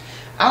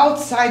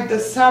 outside the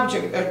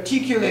subject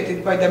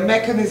articulated by the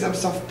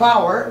mechanisms of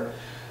power,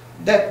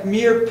 that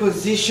mere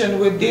position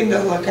within the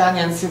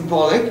Lacanian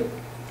symbolic,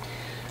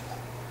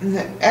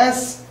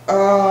 as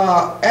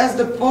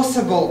the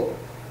possible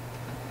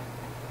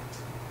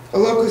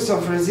locus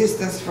of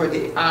resistance for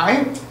the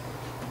I,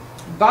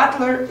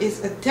 Butler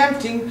is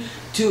attempting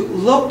to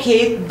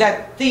locate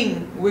that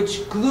thing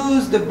which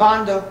glues the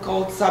bundle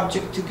called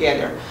subject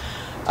together.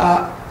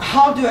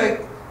 How do I,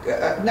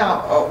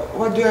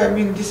 what do I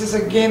mean? This is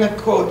again a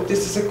quote.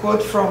 This is a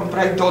quote from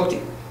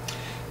Braidotti.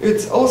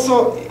 It's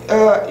also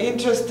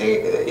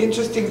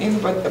interesting in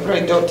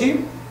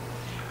Braidotti,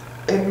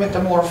 in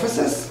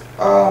Metamorphosis.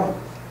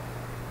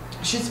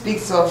 She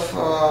speaks of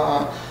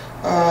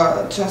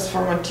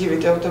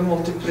transformativity, of the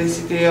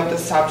multiplicity of the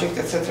subject,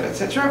 etc.,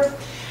 etc.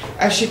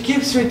 And she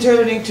keeps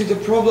returning to the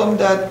problem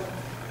that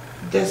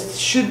there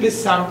should be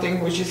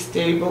something which is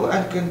stable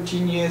and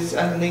continuous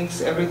and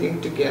links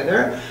everything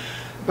together.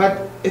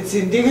 But it's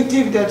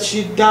indicative that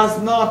she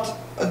does not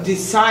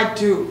decide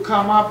to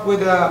come up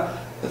with a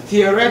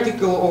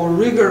theoretical or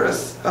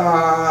rigorous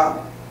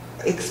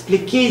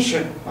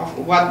explication of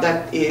what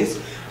that is,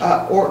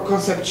 or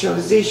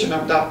conceptualization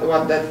of that,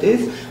 what that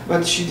is,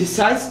 but she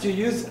decides to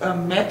use a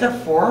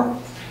metaphor,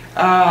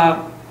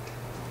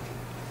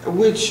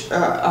 which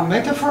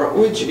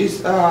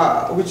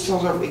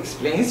sort of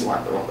explains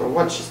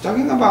what she's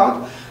talking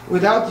about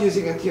without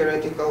using a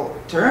theoretical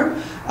term,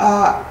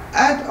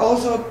 and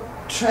also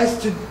tries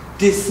to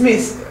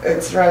dismiss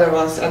its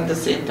relevance at the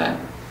same time.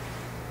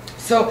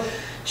 So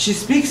she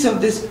speaks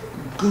of this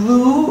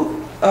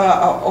glue,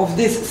 of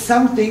this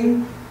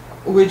something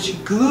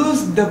which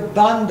glues the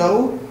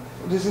bundle,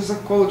 this is a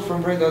quote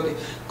from Braidotti,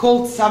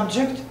 called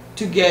subject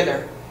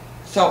together.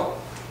 So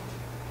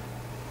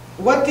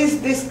what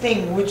is this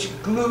thing which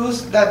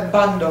glues that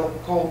bundle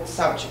called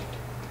subject?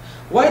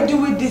 Why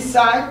do we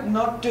decide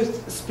not to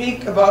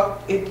speak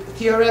about it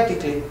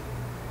theoretically?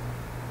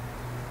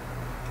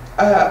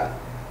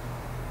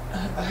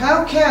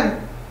 How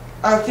can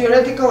a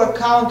theoretical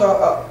account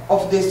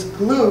of this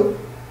glue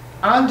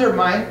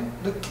undermine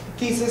the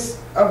thesis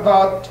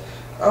about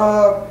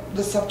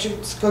the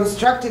subject's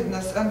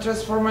constructiveness and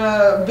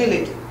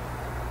transformability?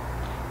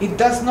 It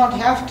does not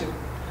have to.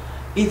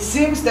 It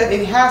seems that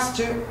it has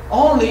to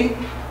only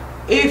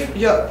if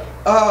your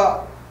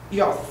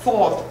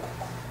thought,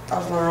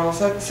 as Laurel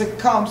said,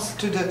 succumbs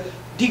to the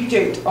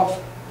dictate of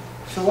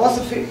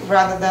philosophy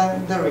rather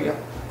than the real.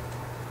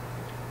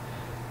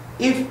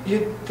 If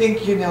you think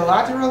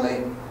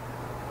unilaterally,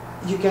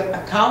 you can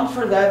account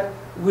for that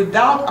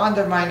without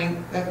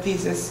undermining the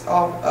thesis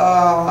of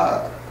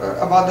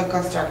about the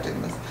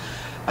constructiveness.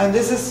 And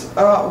this is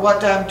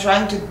what I'm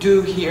trying to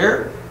do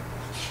here.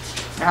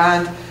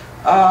 And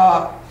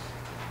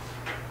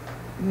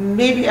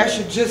maybe I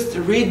should just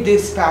read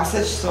this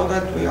passage so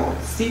that we all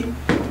see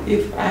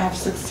if I have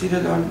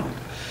succeeded or not.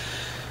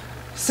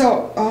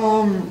 So,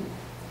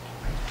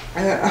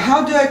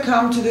 how do I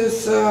come to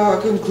this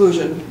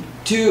conclusion?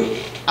 To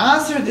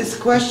answer this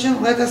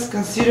question, let us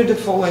consider the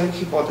following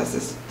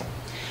hypothesis.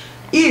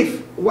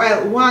 If,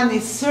 while one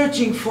is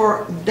searching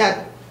for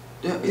that,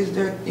 is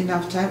there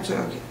enough time to,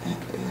 okay, I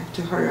have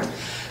to hurry up.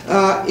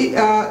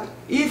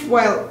 If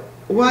while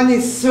one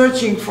is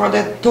searching for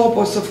that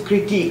topos of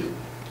critique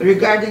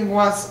regarding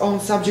one's own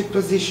subject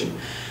position,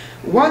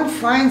 one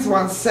finds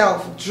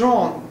oneself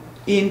drawn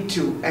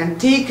into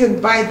and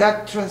taken by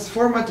that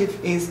transformative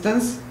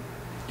instance,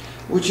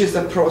 which is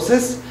a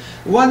process,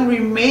 one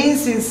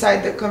remains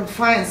inside the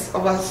confines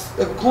of a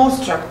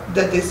construct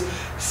that is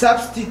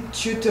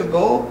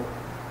substitutable,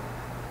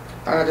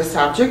 the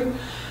subject,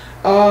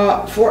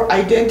 for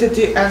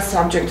identity and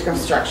subject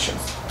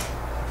constructions.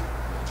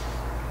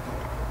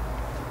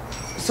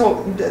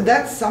 So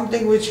that's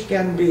something which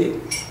can be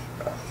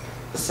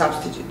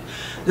substituted.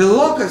 The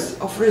locus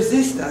of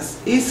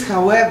resistance is,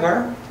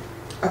 however,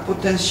 a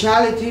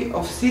potentiality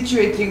of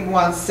situating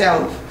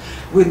oneself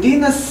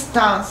within a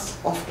stance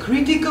of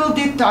critical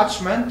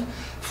detachment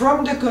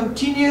from the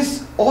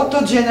continuous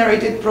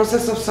auto-generated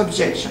process of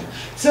subjection.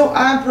 So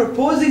I'm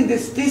proposing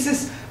this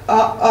thesis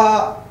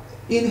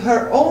in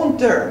her own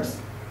terms.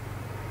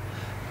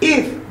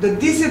 If the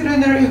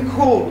disciplinary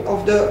hold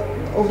of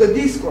the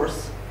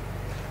discourse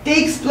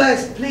takes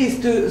place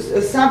to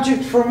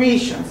subject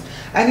formations,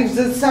 and if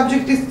the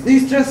subject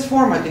is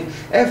transformative,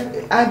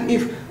 and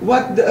if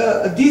what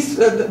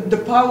the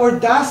power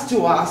does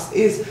to us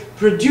is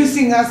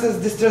producing us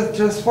as this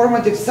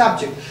transformative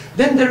subject,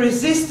 then the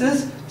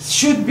resistance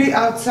should be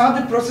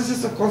outside the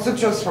processes of constant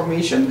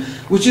transformation,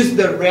 which is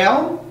the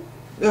realm,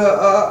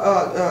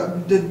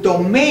 the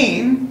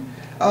domain,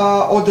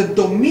 or the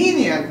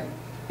dominion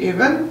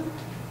even,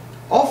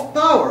 of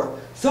power.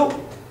 So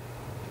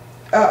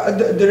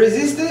the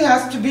resistance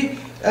has to be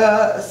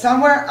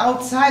somewhere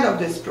outside of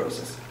this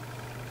process.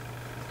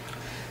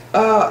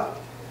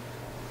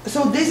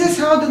 So this is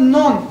how the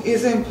non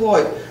is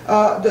employed.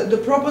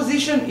 The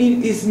proposition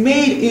is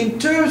made in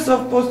terms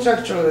of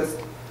post-structuralist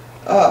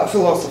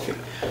philosophy.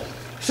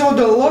 So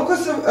the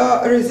locus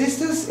of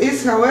resistance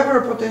is, however,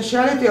 a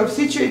potentiality of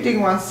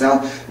situating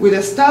oneself with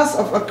a stance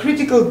of a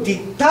critical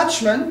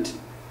detachment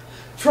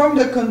from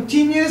the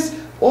continuous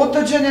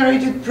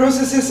auto-generated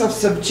processes of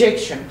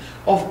subjection,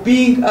 of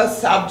being a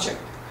subject.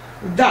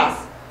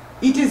 Thus,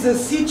 it is a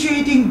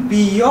situating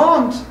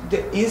beyond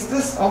the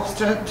instance of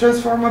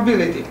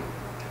transformability,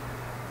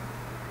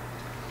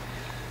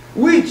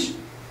 which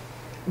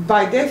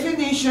by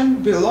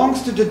definition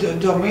belongs to the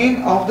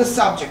domain of the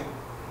subject,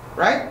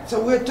 right?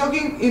 So we're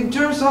talking in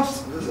terms of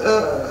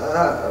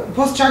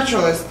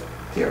post-structuralist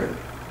theory.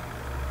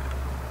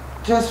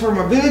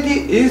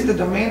 transformability is the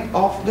domain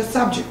of the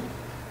subject.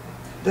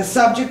 The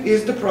subject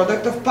is the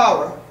product of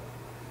power.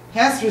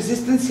 Hence,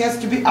 resistance has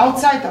to be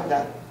outside of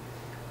that,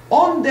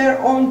 on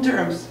their own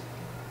terms,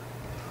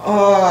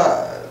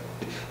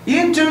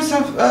 in terms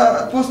of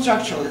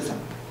post-structuralism.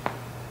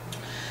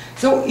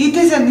 So it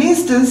is an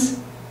instance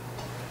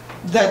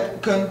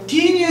that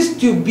continues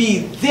to be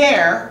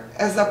there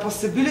as a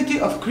possibility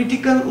of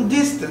critical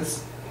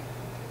distance.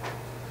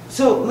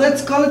 So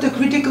let's call it a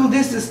critical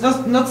distance,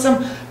 not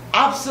some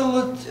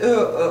absolute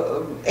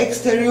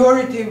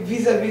exteriority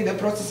vis-à-vis the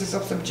processes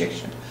of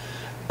subjection,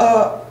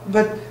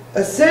 but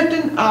a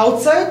certain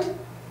outside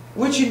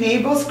which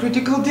enables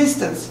critical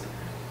distance.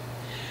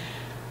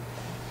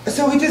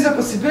 So it is a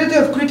possibility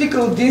of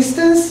critical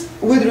distance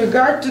with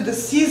regard to the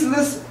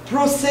ceaseless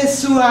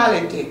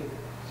processuality.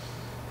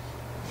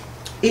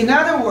 In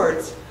other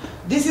words,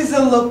 this is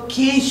a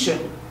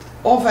location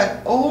of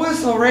an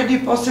always already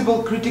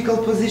possible critical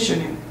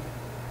positioning.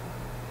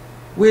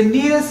 We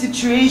need a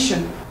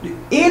situation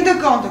in the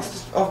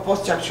context of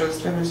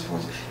post-structuralist feminist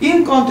force,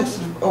 in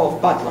context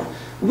of Butler.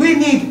 We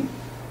need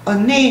a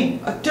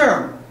name, a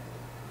term,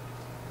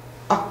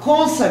 a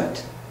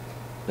concept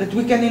that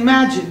we can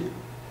imagine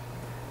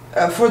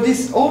for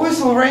this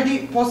always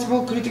already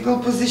possible critical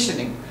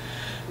positioning.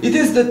 It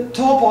is the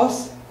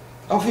topos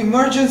of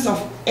emergence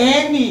of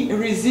any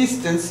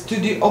resistance to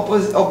the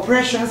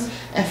oppressions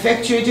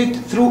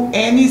effectuated through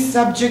any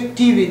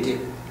subjectivity,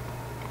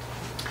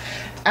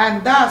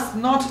 and thus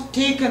not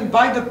taken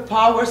by the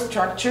power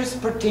structures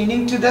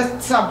pertaining to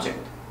that subject.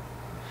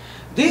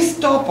 This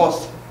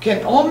topos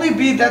can only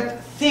be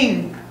that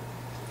thing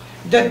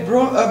that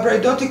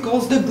Braidotti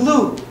calls the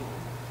glue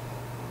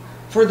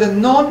for the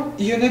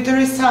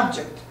non-unitary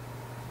subject.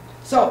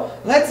 So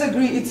let's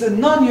agree it's a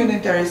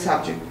non-unitary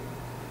subject,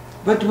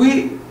 but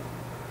we're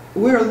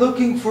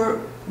looking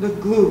for the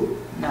glue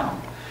now.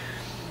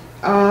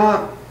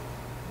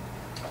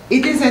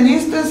 It is an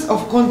instance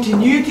of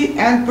continuity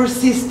and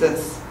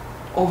persistence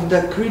of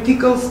the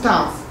critical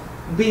stance,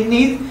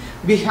 beneath,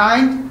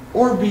 behind,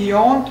 or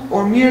beyond,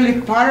 or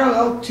merely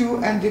parallel to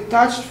and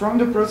detached from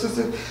the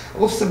processes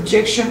of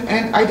subjection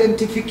and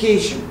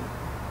identification.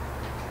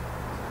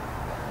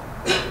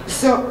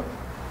 So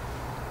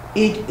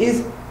it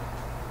is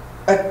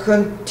a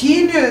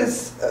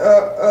continuous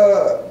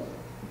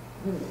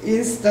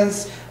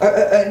instance,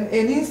 an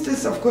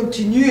instance of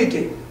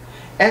continuity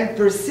and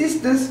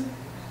persistence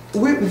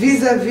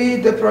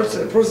vis-à-vis the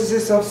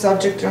processes of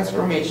subject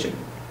transformation.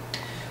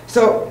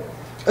 So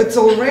it's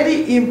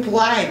already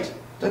implied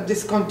that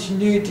this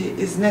continuity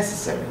is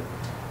necessary.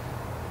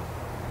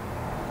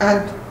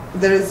 And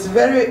there is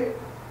very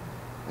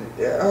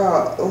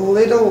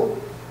little,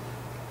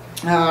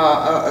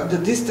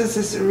 the distance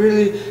is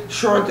really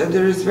short, and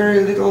there is very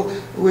little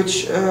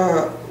which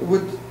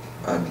would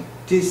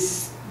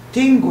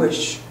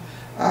distinguish.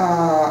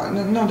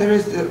 No, there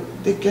is,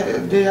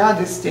 they are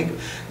distinct,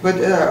 but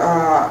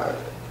the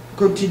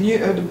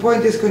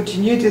point is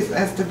continuity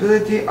and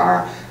stability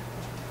are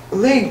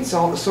linked,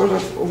 so sort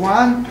of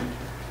one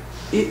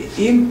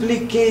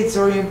implicates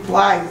or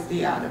implies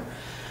the other.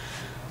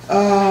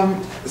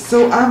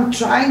 So I'm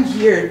trying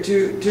here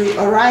to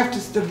arrive to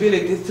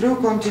stability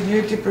through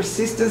continuity,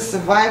 persistence,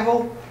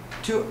 survival,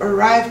 to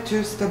arrive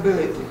to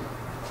stability.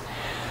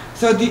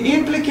 So the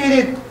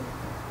implicated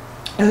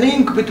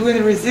link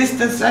between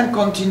resistance and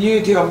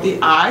continuity of the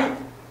I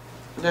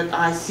that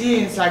I see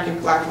in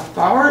Psychic Life of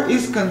Power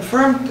is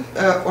confirmed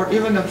or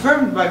even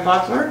affirmed by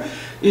Butler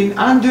in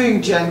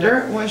Undoing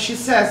Gender, when she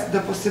says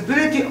the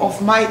possibility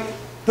of my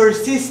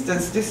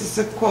persistence, this is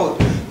a quote,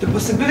 the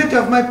possibility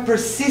of my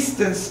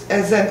persistence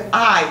as an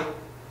I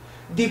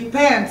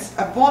depends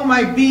upon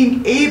my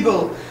being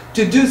able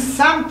to do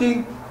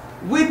something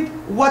with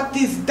what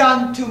is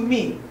done to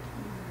me.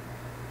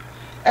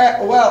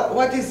 Well,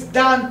 what is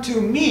done to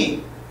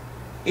me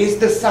is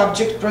the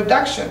subject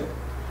production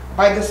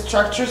by the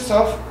structures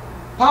of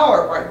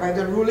power, by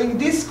the ruling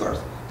discourse.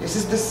 This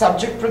is the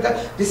subject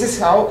production. This is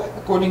how,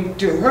 according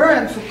to her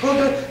and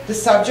Foucault, the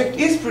subject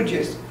is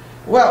produced.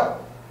 Well,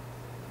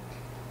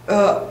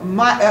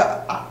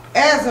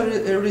 as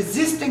a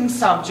resisting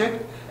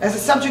subject, as a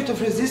subject of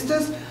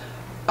resistance,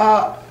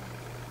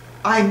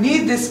 I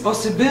need this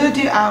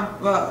possibility, I'm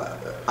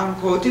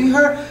quoting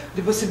her,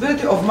 the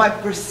possibility of my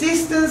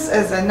persistence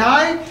as an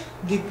I,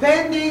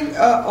 depending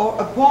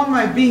upon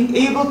my being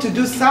able to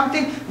do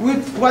something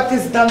with what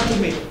is done to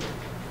me.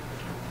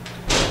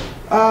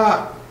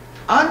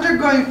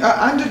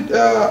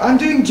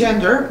 Undoing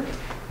Gender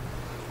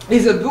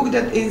is a book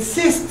that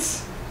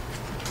insists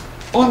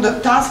on the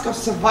task of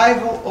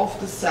survival of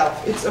the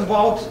self. It's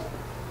about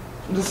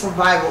the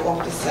survival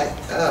of the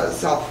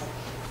self,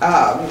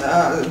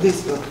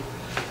 this book.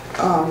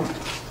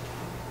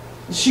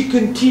 She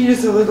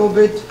continues a little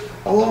bit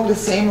along the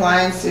same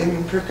lines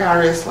in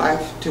Precarious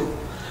Life too.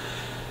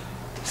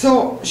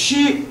 So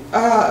she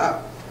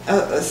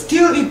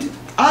still it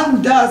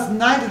undoes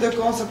neither the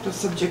concept of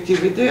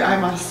subjectivity, I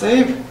must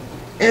say,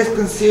 as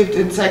conceived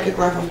in Psychic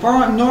Life of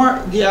Power,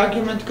 nor the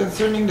argument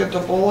concerning the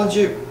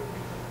topology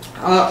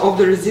of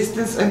the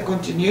resistance and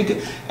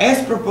continuity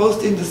as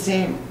proposed in the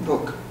same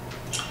book.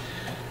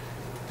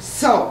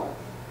 So,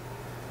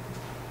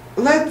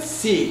 let's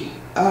see.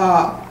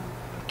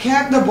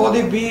 Can the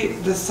body be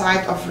the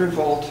site of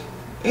revolt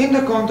in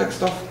the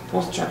context of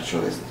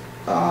post-structuralist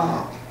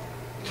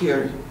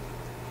theory?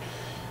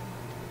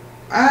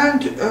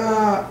 And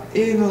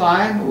in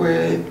line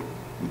with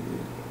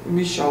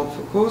Michel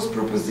Foucault's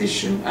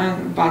proposition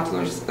and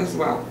Butler's as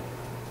well.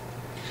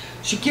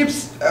 She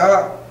keeps,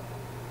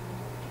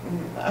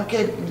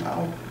 okay,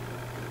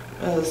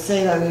 I'll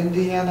say that in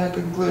the end I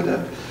conclude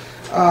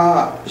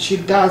that she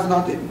does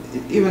not,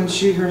 even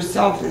she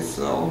herself is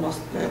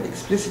almost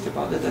explicit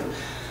about it, that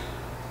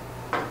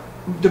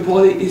the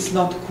body is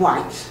not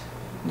quite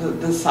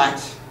the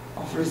site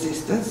of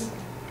resistance,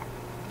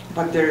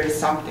 but there is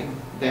something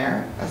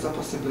there as a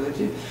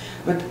possibility.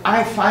 But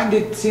I find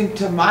it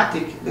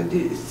symptomatic that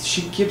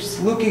she keeps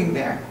looking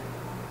there.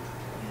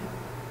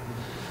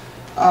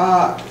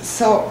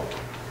 So,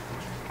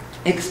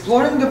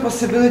 exploring the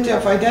possibility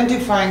of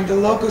identifying the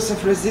locus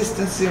of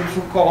resistance in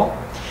Foucault,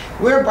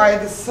 whereby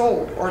the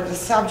soul or the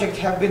subject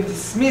have been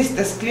dismissed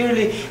as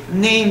clearly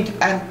named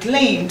and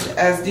claimed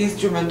as the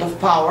instrument of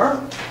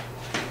power,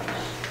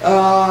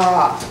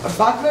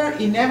 Butler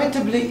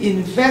inevitably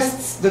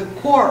invests the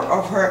core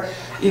of her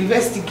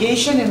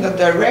investigation in the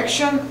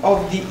direction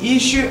of the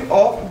issue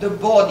of the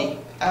body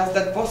as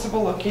that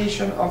possible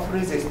location of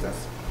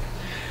resistance.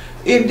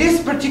 In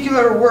this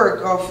particular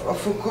work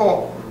of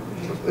Foucault,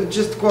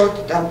 just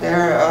quoted up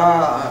there,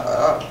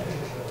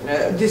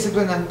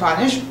 Discipline and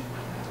Punish,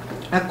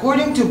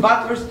 according to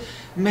Butler's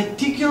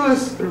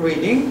meticulous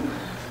reading,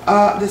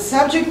 the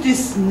subject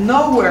is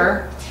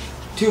nowhere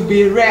to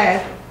be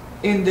read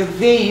in the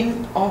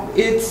vein of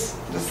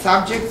the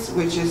subjects,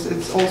 which is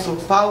its also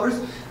powers,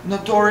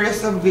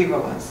 notorious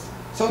ambivalence.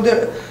 So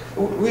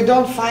we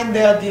don't find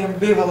there the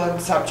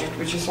ambivalent subject,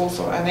 which is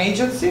also an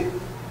agency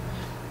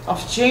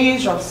of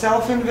change, of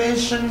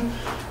self-invention,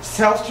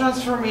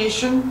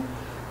 self-transformation,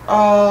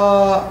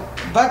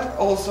 but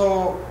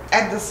also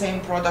at the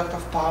same product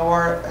of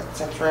power,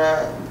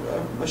 etc.,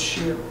 a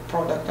sheer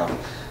product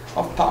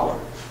of power.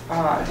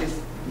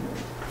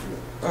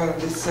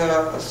 This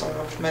sort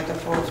of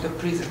metaphor of the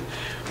prison.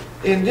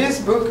 In this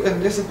book,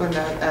 in Discipline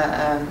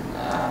and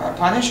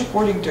Punish,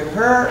 according to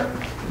her,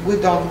 we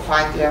don't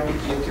find the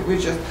ambiguity. We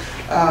just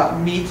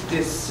meet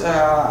this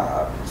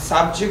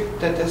subject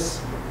that is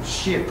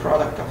sheer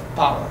product of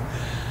power.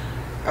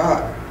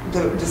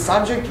 The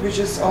subject which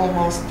is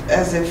almost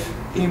as if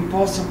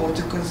impossible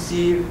to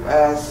conceive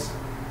as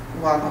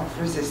one of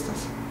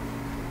resistance.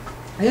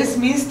 This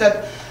means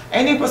that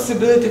any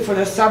possibility for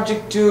the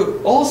subject to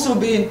also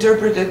be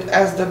interpreted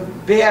as the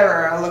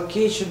bearer,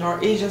 location,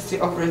 or agency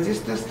of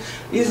resistance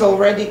is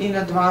already in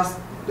advance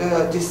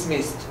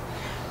dismissed.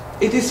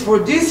 It is for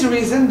this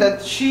reason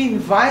that she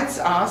invites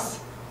us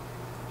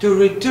to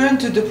return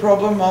to the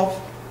problem of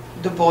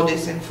the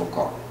bodies in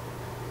Foucault.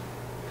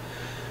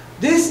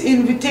 This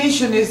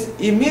invitation is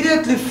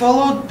immediately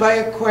followed by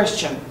a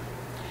question.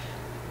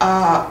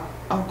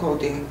 I'm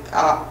quoting,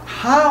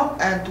 how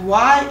and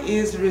why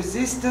is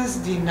resistance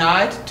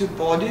denied to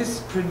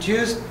bodies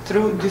produced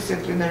through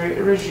disciplinary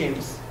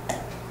regimes?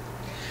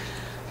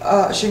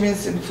 She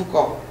means in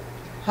Foucault.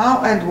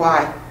 How and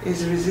why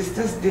is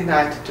resistance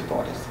denied to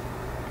bodies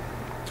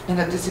in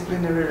the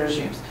disciplinary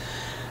regimes?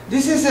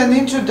 This is an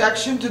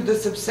introduction to the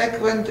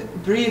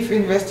subsequent brief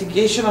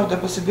investigation of the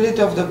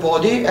possibility of the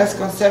body as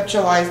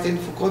conceptualized in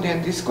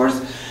Foucauldian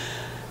discourse,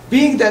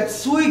 being that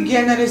sui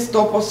generis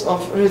topos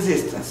of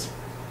resistance.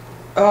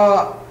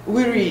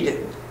 We read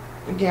it.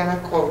 Again, a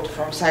quote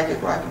from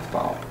Psychic Life of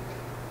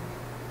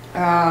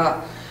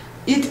Power.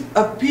 It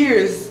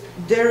appears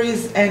there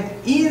is an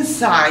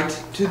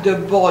insight to the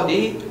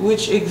body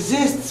which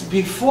exists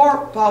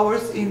before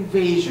power's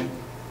invasion.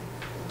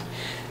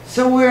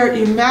 So we're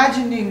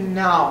imagining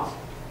now,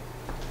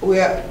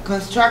 we're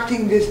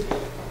constructing this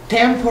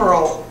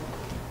temporal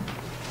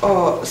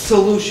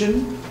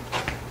solution,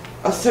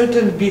 a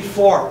certain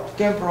before,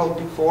 temporal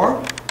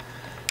before.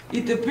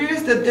 It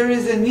appears that there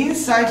is an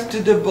insight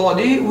to the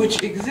body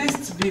which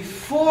exists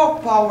before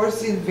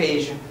power's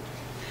invasion.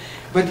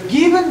 But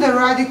given the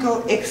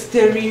radical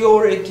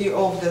exteriority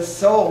of the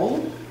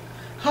soul,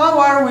 how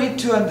are we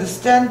to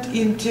understand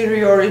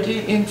interiority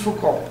in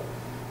Foucault?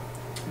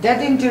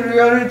 That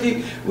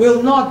interiority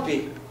will not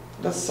be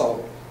the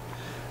soul.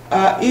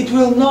 It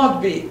will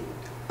not be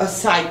a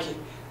psyche.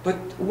 But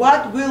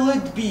what will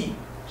it be,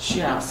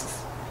 she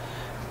asks.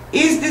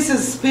 Is this a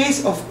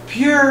space of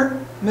pure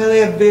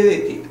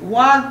malleability,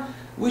 one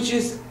which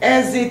is,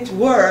 as it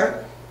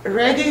were,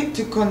 ready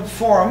to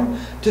conform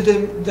to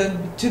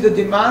the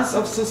demands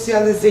of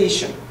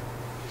socialization?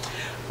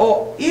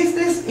 Or is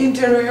this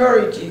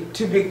interiority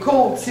to be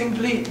called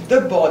simply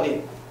the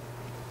body?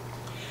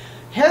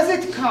 Has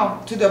it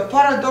come to the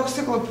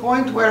paradoxical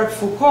point where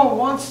Foucault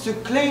wants to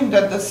claim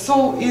that the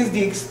soul is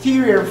the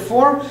exterior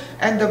form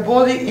and the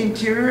body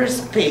interior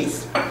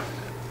space?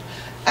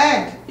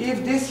 And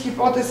if this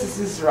hypothesis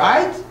is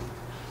right,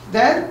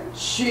 then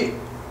she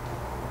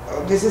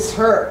this is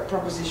her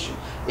proposition.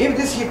 If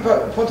this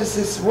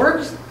hypothesis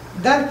works,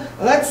 then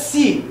let's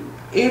see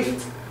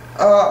if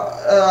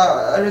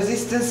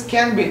resistance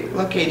can be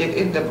located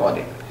in the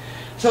body.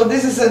 So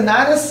this is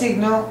another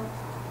signal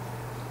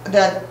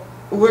that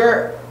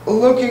we're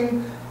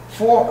looking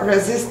for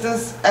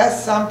resistance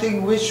as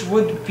something which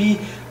would be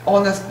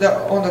on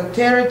the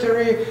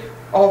territory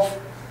of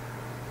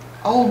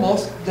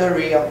almost the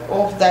real,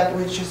 of that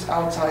which is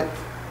outside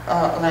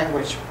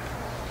language.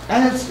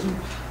 And it's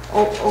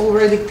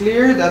already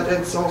clear that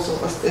it's also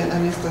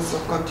an instance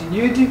of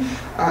continuity,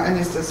 an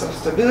instance of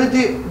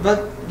stability,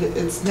 but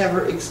it's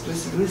never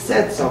explicitly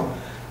said so.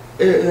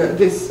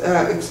 This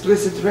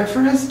explicit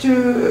reference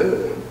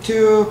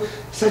to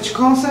such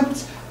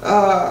concepts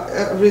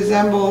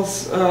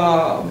resembles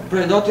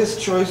Bredotti's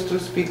choice to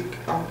speak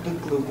of the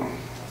glue.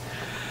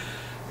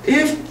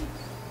 If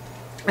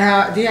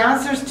the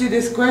answers to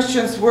these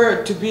questions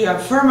were to be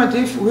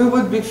affirmative, we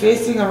would be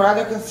facing a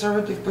rather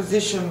conservative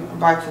position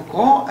by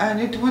Foucault, and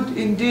it would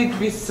indeed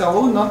be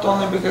so, not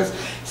only because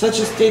such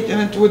a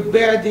statement would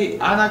bear the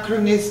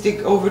anachronistic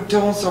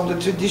overtones of the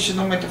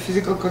traditional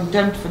metaphysical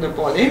contempt for the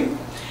body,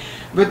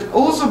 but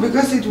also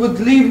because it would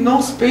leave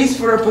no space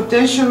for a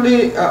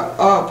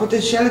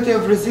potentiality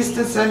of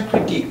resistance and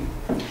critique.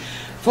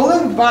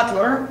 Following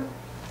Butler,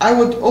 I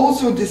would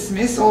also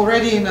dismiss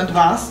already in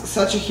advance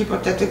such a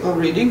hypothetical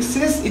reading,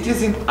 since it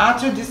is in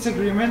utter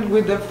disagreement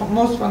with the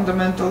most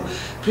fundamental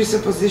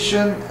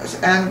presuppositions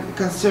and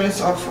concerns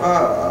of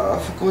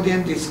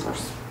Foucauldian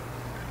discourse.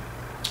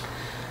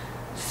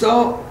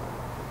 So,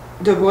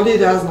 the body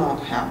does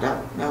not have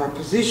that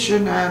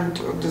position, and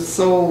the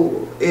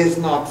soul is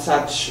not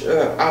such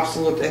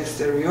absolute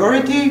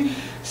exteriority.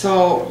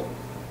 So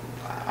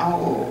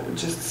I'll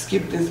just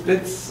skip these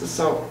bits.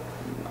 So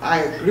I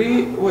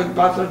agree with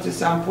Butler to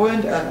some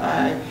point, and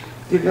I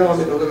develop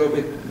it a little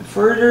bit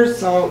further.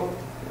 So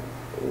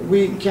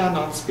we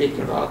cannot speak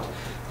about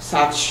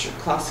such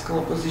classical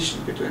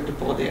opposition between the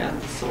body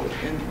and the soul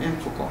in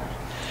Foucault.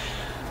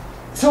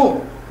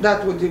 So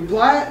that would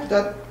imply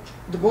that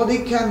the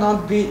body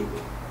cannot be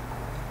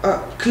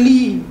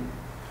clean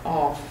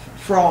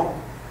from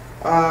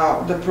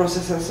the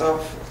processes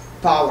of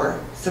power,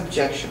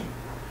 subjection.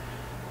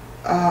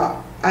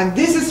 And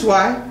this is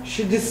why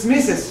she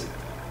dismisses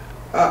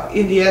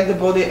in the end the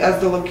body as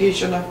the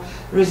location of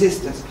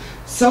resistance.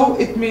 So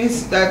it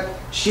means that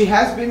she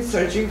has been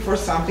searching for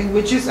something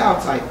which is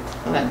outside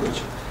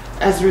language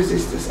as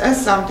resistance, as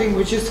something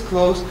which is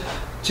close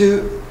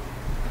to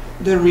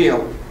the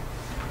real.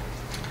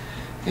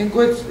 I think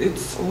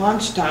it's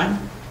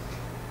lunchtime.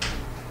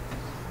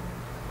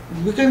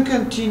 We can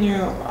continue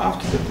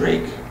after the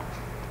break,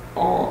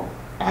 or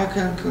I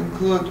can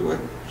conclude with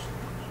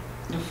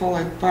the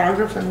following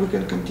paragraph and we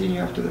can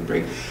continue after the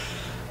break.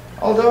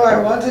 Although I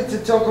wanted to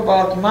talk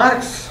about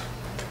Marx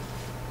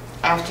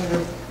after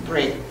the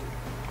break.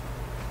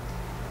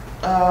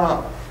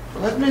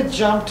 Let me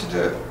jump to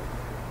the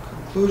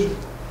conclusion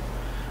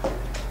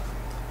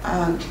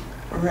and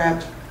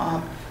wrap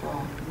up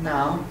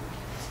now.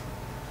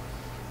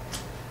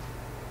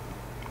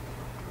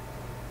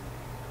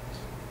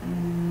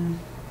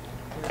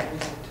 Where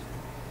is it?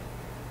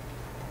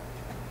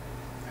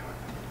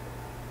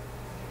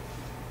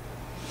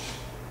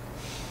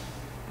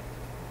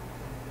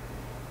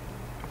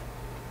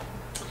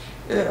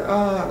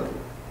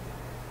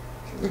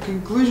 The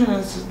conclusion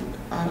is,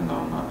 I don't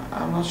know,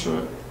 I'm not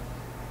sure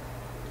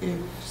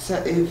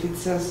if it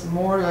says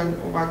more than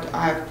what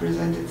I've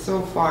presented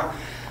so far,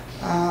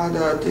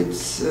 that it's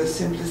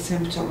simply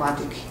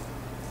symptomatic.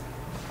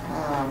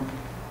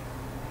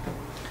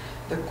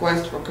 The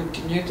quest for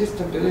continuity,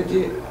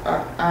 stability,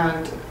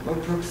 and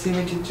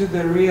proximity to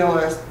the real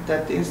as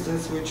that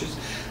instance which is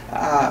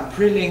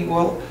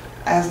prelingual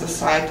as the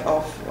site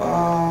of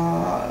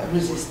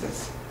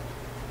resistance.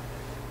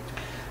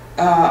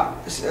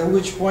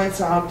 Which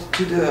points out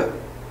to the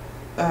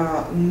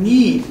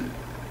need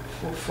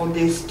for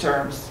these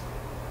terms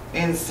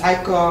in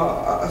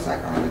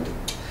psychoanalytic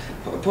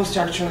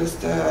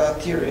post-structuralist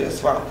theory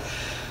as well.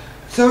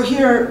 So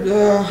here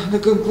the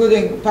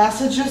concluding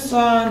passages,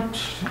 and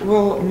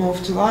we'll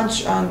move to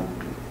lunch, and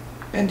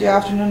in the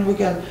afternoon we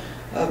can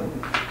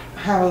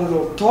have a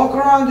little talk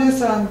around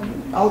this, and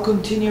I'll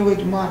continue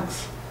with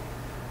Marx.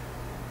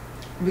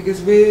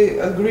 Because we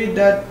agreed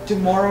that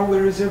tomorrow we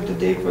reserve the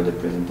day for the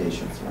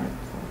presentations, right?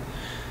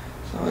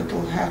 So it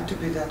will have to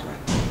be that way.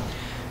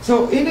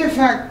 So in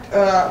effect,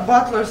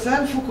 Butler's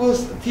and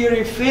Foucault's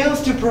theory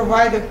fails to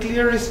provide a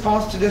clear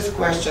response to these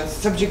questions.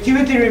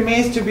 Subjectivity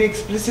remains to be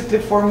explicitly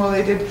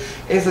formulated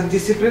as a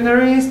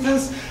disciplinary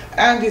instance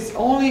and is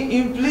only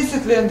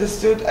implicitly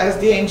understood as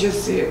the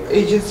agency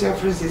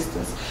of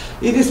resistance.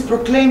 It is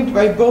proclaimed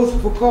by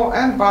both Foucault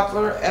and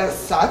Butler as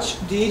such,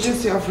 the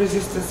agency of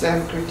resistance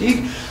and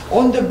critique,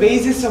 on the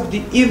basis of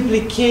the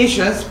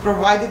implications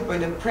provided by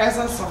the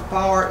presence of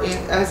power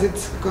as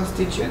its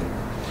constituent.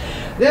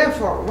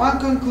 Therefore, one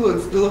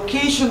concludes the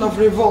location of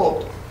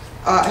revolt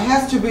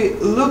has to be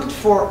looked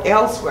for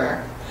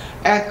elsewhere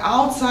and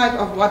outside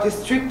of what is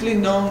strictly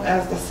known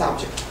as the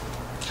subject.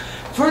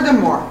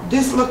 Furthermore,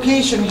 this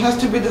location has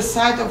to be the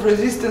site of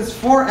resistance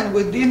for and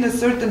within a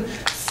certain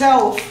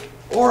self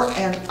or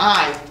an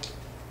I.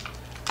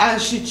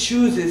 And she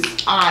chooses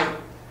I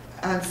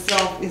and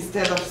self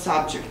instead of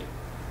subject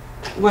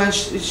when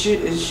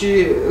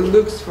she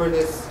looks for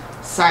this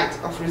site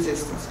of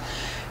resistance.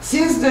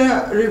 Since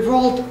the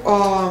revolt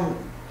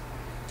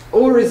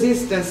or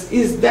resistance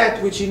is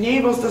that which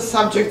enables the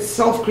subject's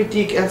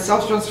self-critique and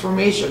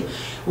self-transformation,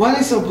 one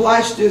is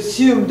obliged to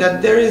assume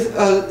that there is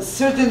a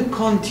certain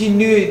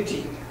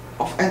continuity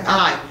of an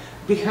I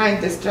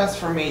behind these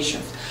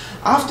transformations.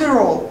 After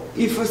all,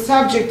 if a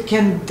subject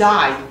can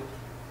die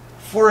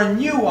for a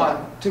new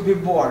one to be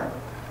born,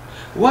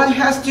 one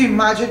has to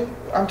imagine,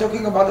 I'm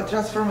talking about the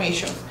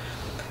transformations,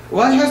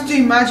 one has to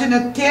imagine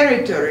a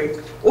territory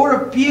or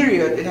a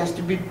period, it has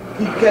to be,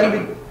 it can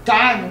be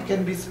time, it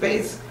can be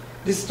space,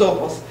 this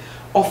topos,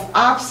 of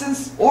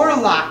absence or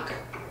lack,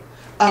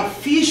 a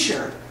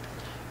fissure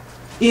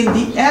in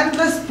the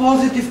endless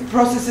positive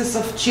processes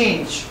of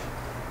change.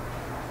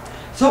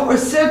 So a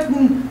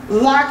certain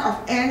lack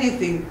of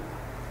anything,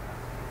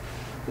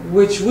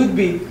 which would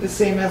be the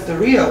same as the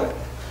real,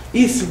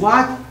 is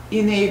what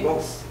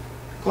enables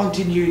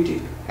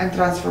continuity and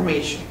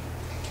transformation,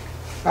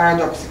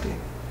 paradoxically.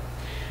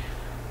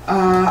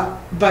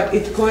 But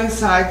it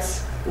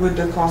coincides with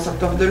the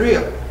concept of the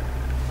real,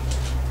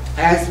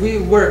 as we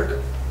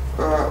work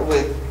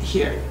with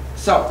here.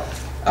 So,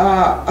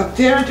 a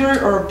territory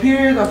or a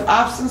period of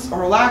absence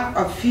or lack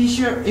of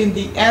fissure in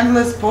the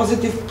endless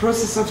positive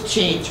process of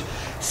change.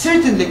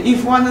 Certainly,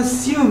 if one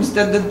assumes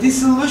that the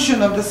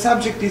dissolution of the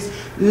subject is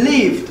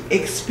lived,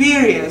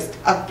 experienced,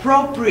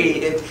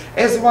 appropriated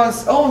as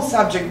one's own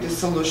subject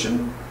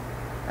dissolution,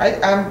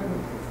 right?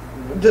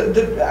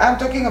 I'm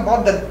talking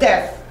about the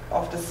death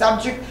of the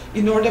subject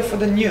in order for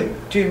the new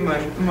to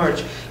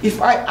emerge.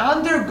 If I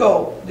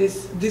undergo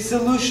this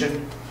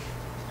dissolution,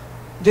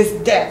 this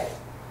death,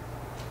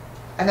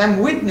 and I'm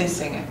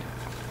witnessing it,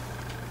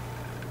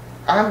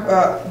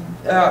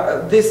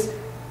 this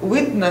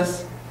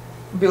witness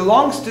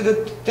belongs to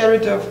the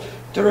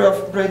territory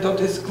of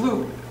Bredote's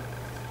clue.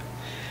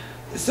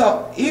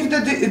 So, if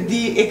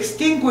the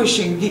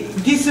extinguishing, the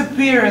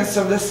disappearance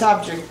of the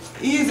subject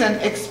is an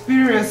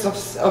experience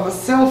of a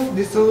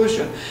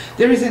self-dissolution,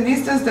 there is an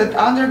instance that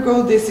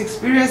undergoes this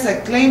experience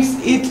and claims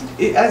it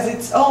as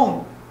its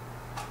own.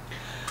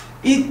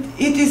 It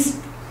is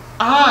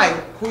I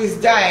who is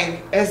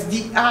dying as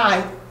the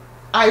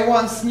I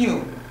once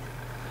knew.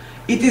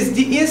 It is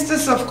the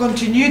instance of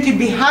continuity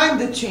behind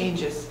the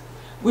changes,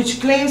 which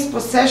claims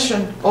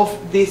possession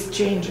of these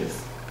changes.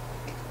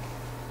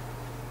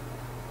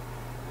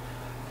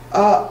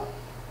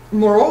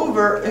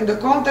 Moreover, in the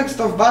context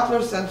of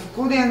Butler's and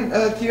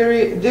Foucauldian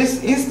theory,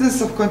 this instance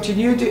of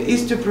continuity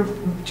is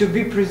to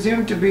be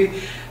presumed to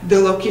be the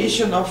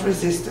location of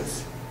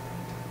resistance.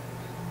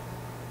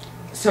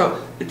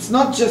 So, it's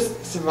not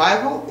just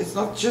survival, it's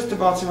not just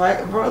about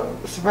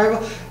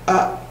survival.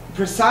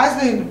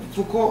 Precisely in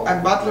Foucault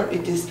and Butler,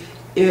 it is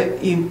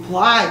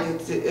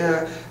implied,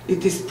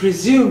 it is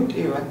presumed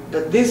even,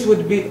 that this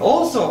would be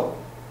also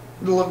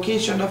the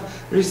location of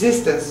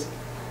resistance,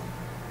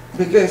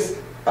 because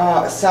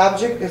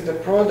subject is the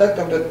product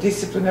of the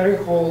disciplinary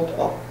hold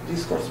of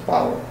discourse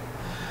power.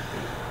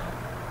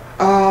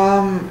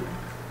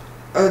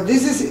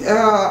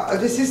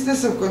 This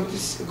instance of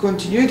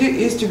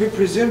continuity is to be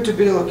presumed to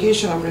be the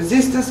location of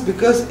resistance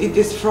because it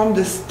is from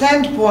the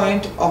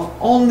standpoint of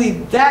only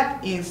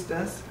that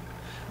instance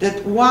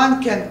that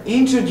one can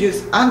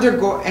introduce,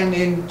 undergo, and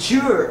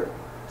endure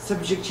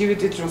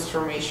subjectivity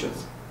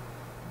transformations,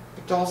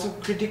 but also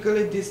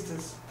critically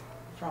distance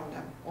from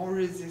them or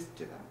resist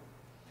to them.